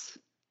race.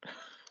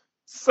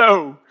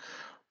 So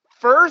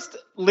first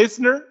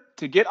listener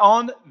to get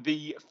on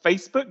the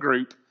Facebook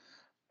group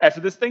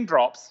after this thing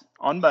drops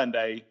on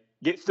Monday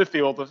gets to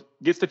fill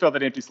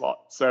that empty slot.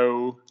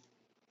 So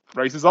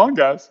race is on,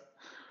 guys.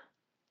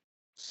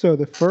 So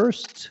the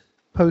first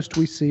post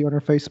we see on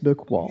our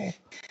Facebook wall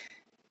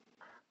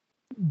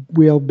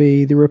will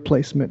be the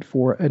replacement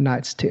for A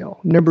Knight's Tale.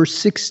 Number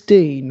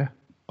 16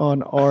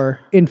 on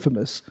our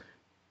infamous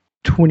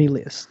 20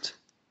 list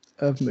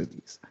of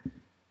movies.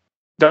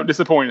 Don't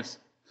disappoint us.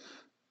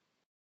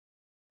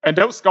 And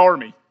don't scar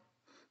me.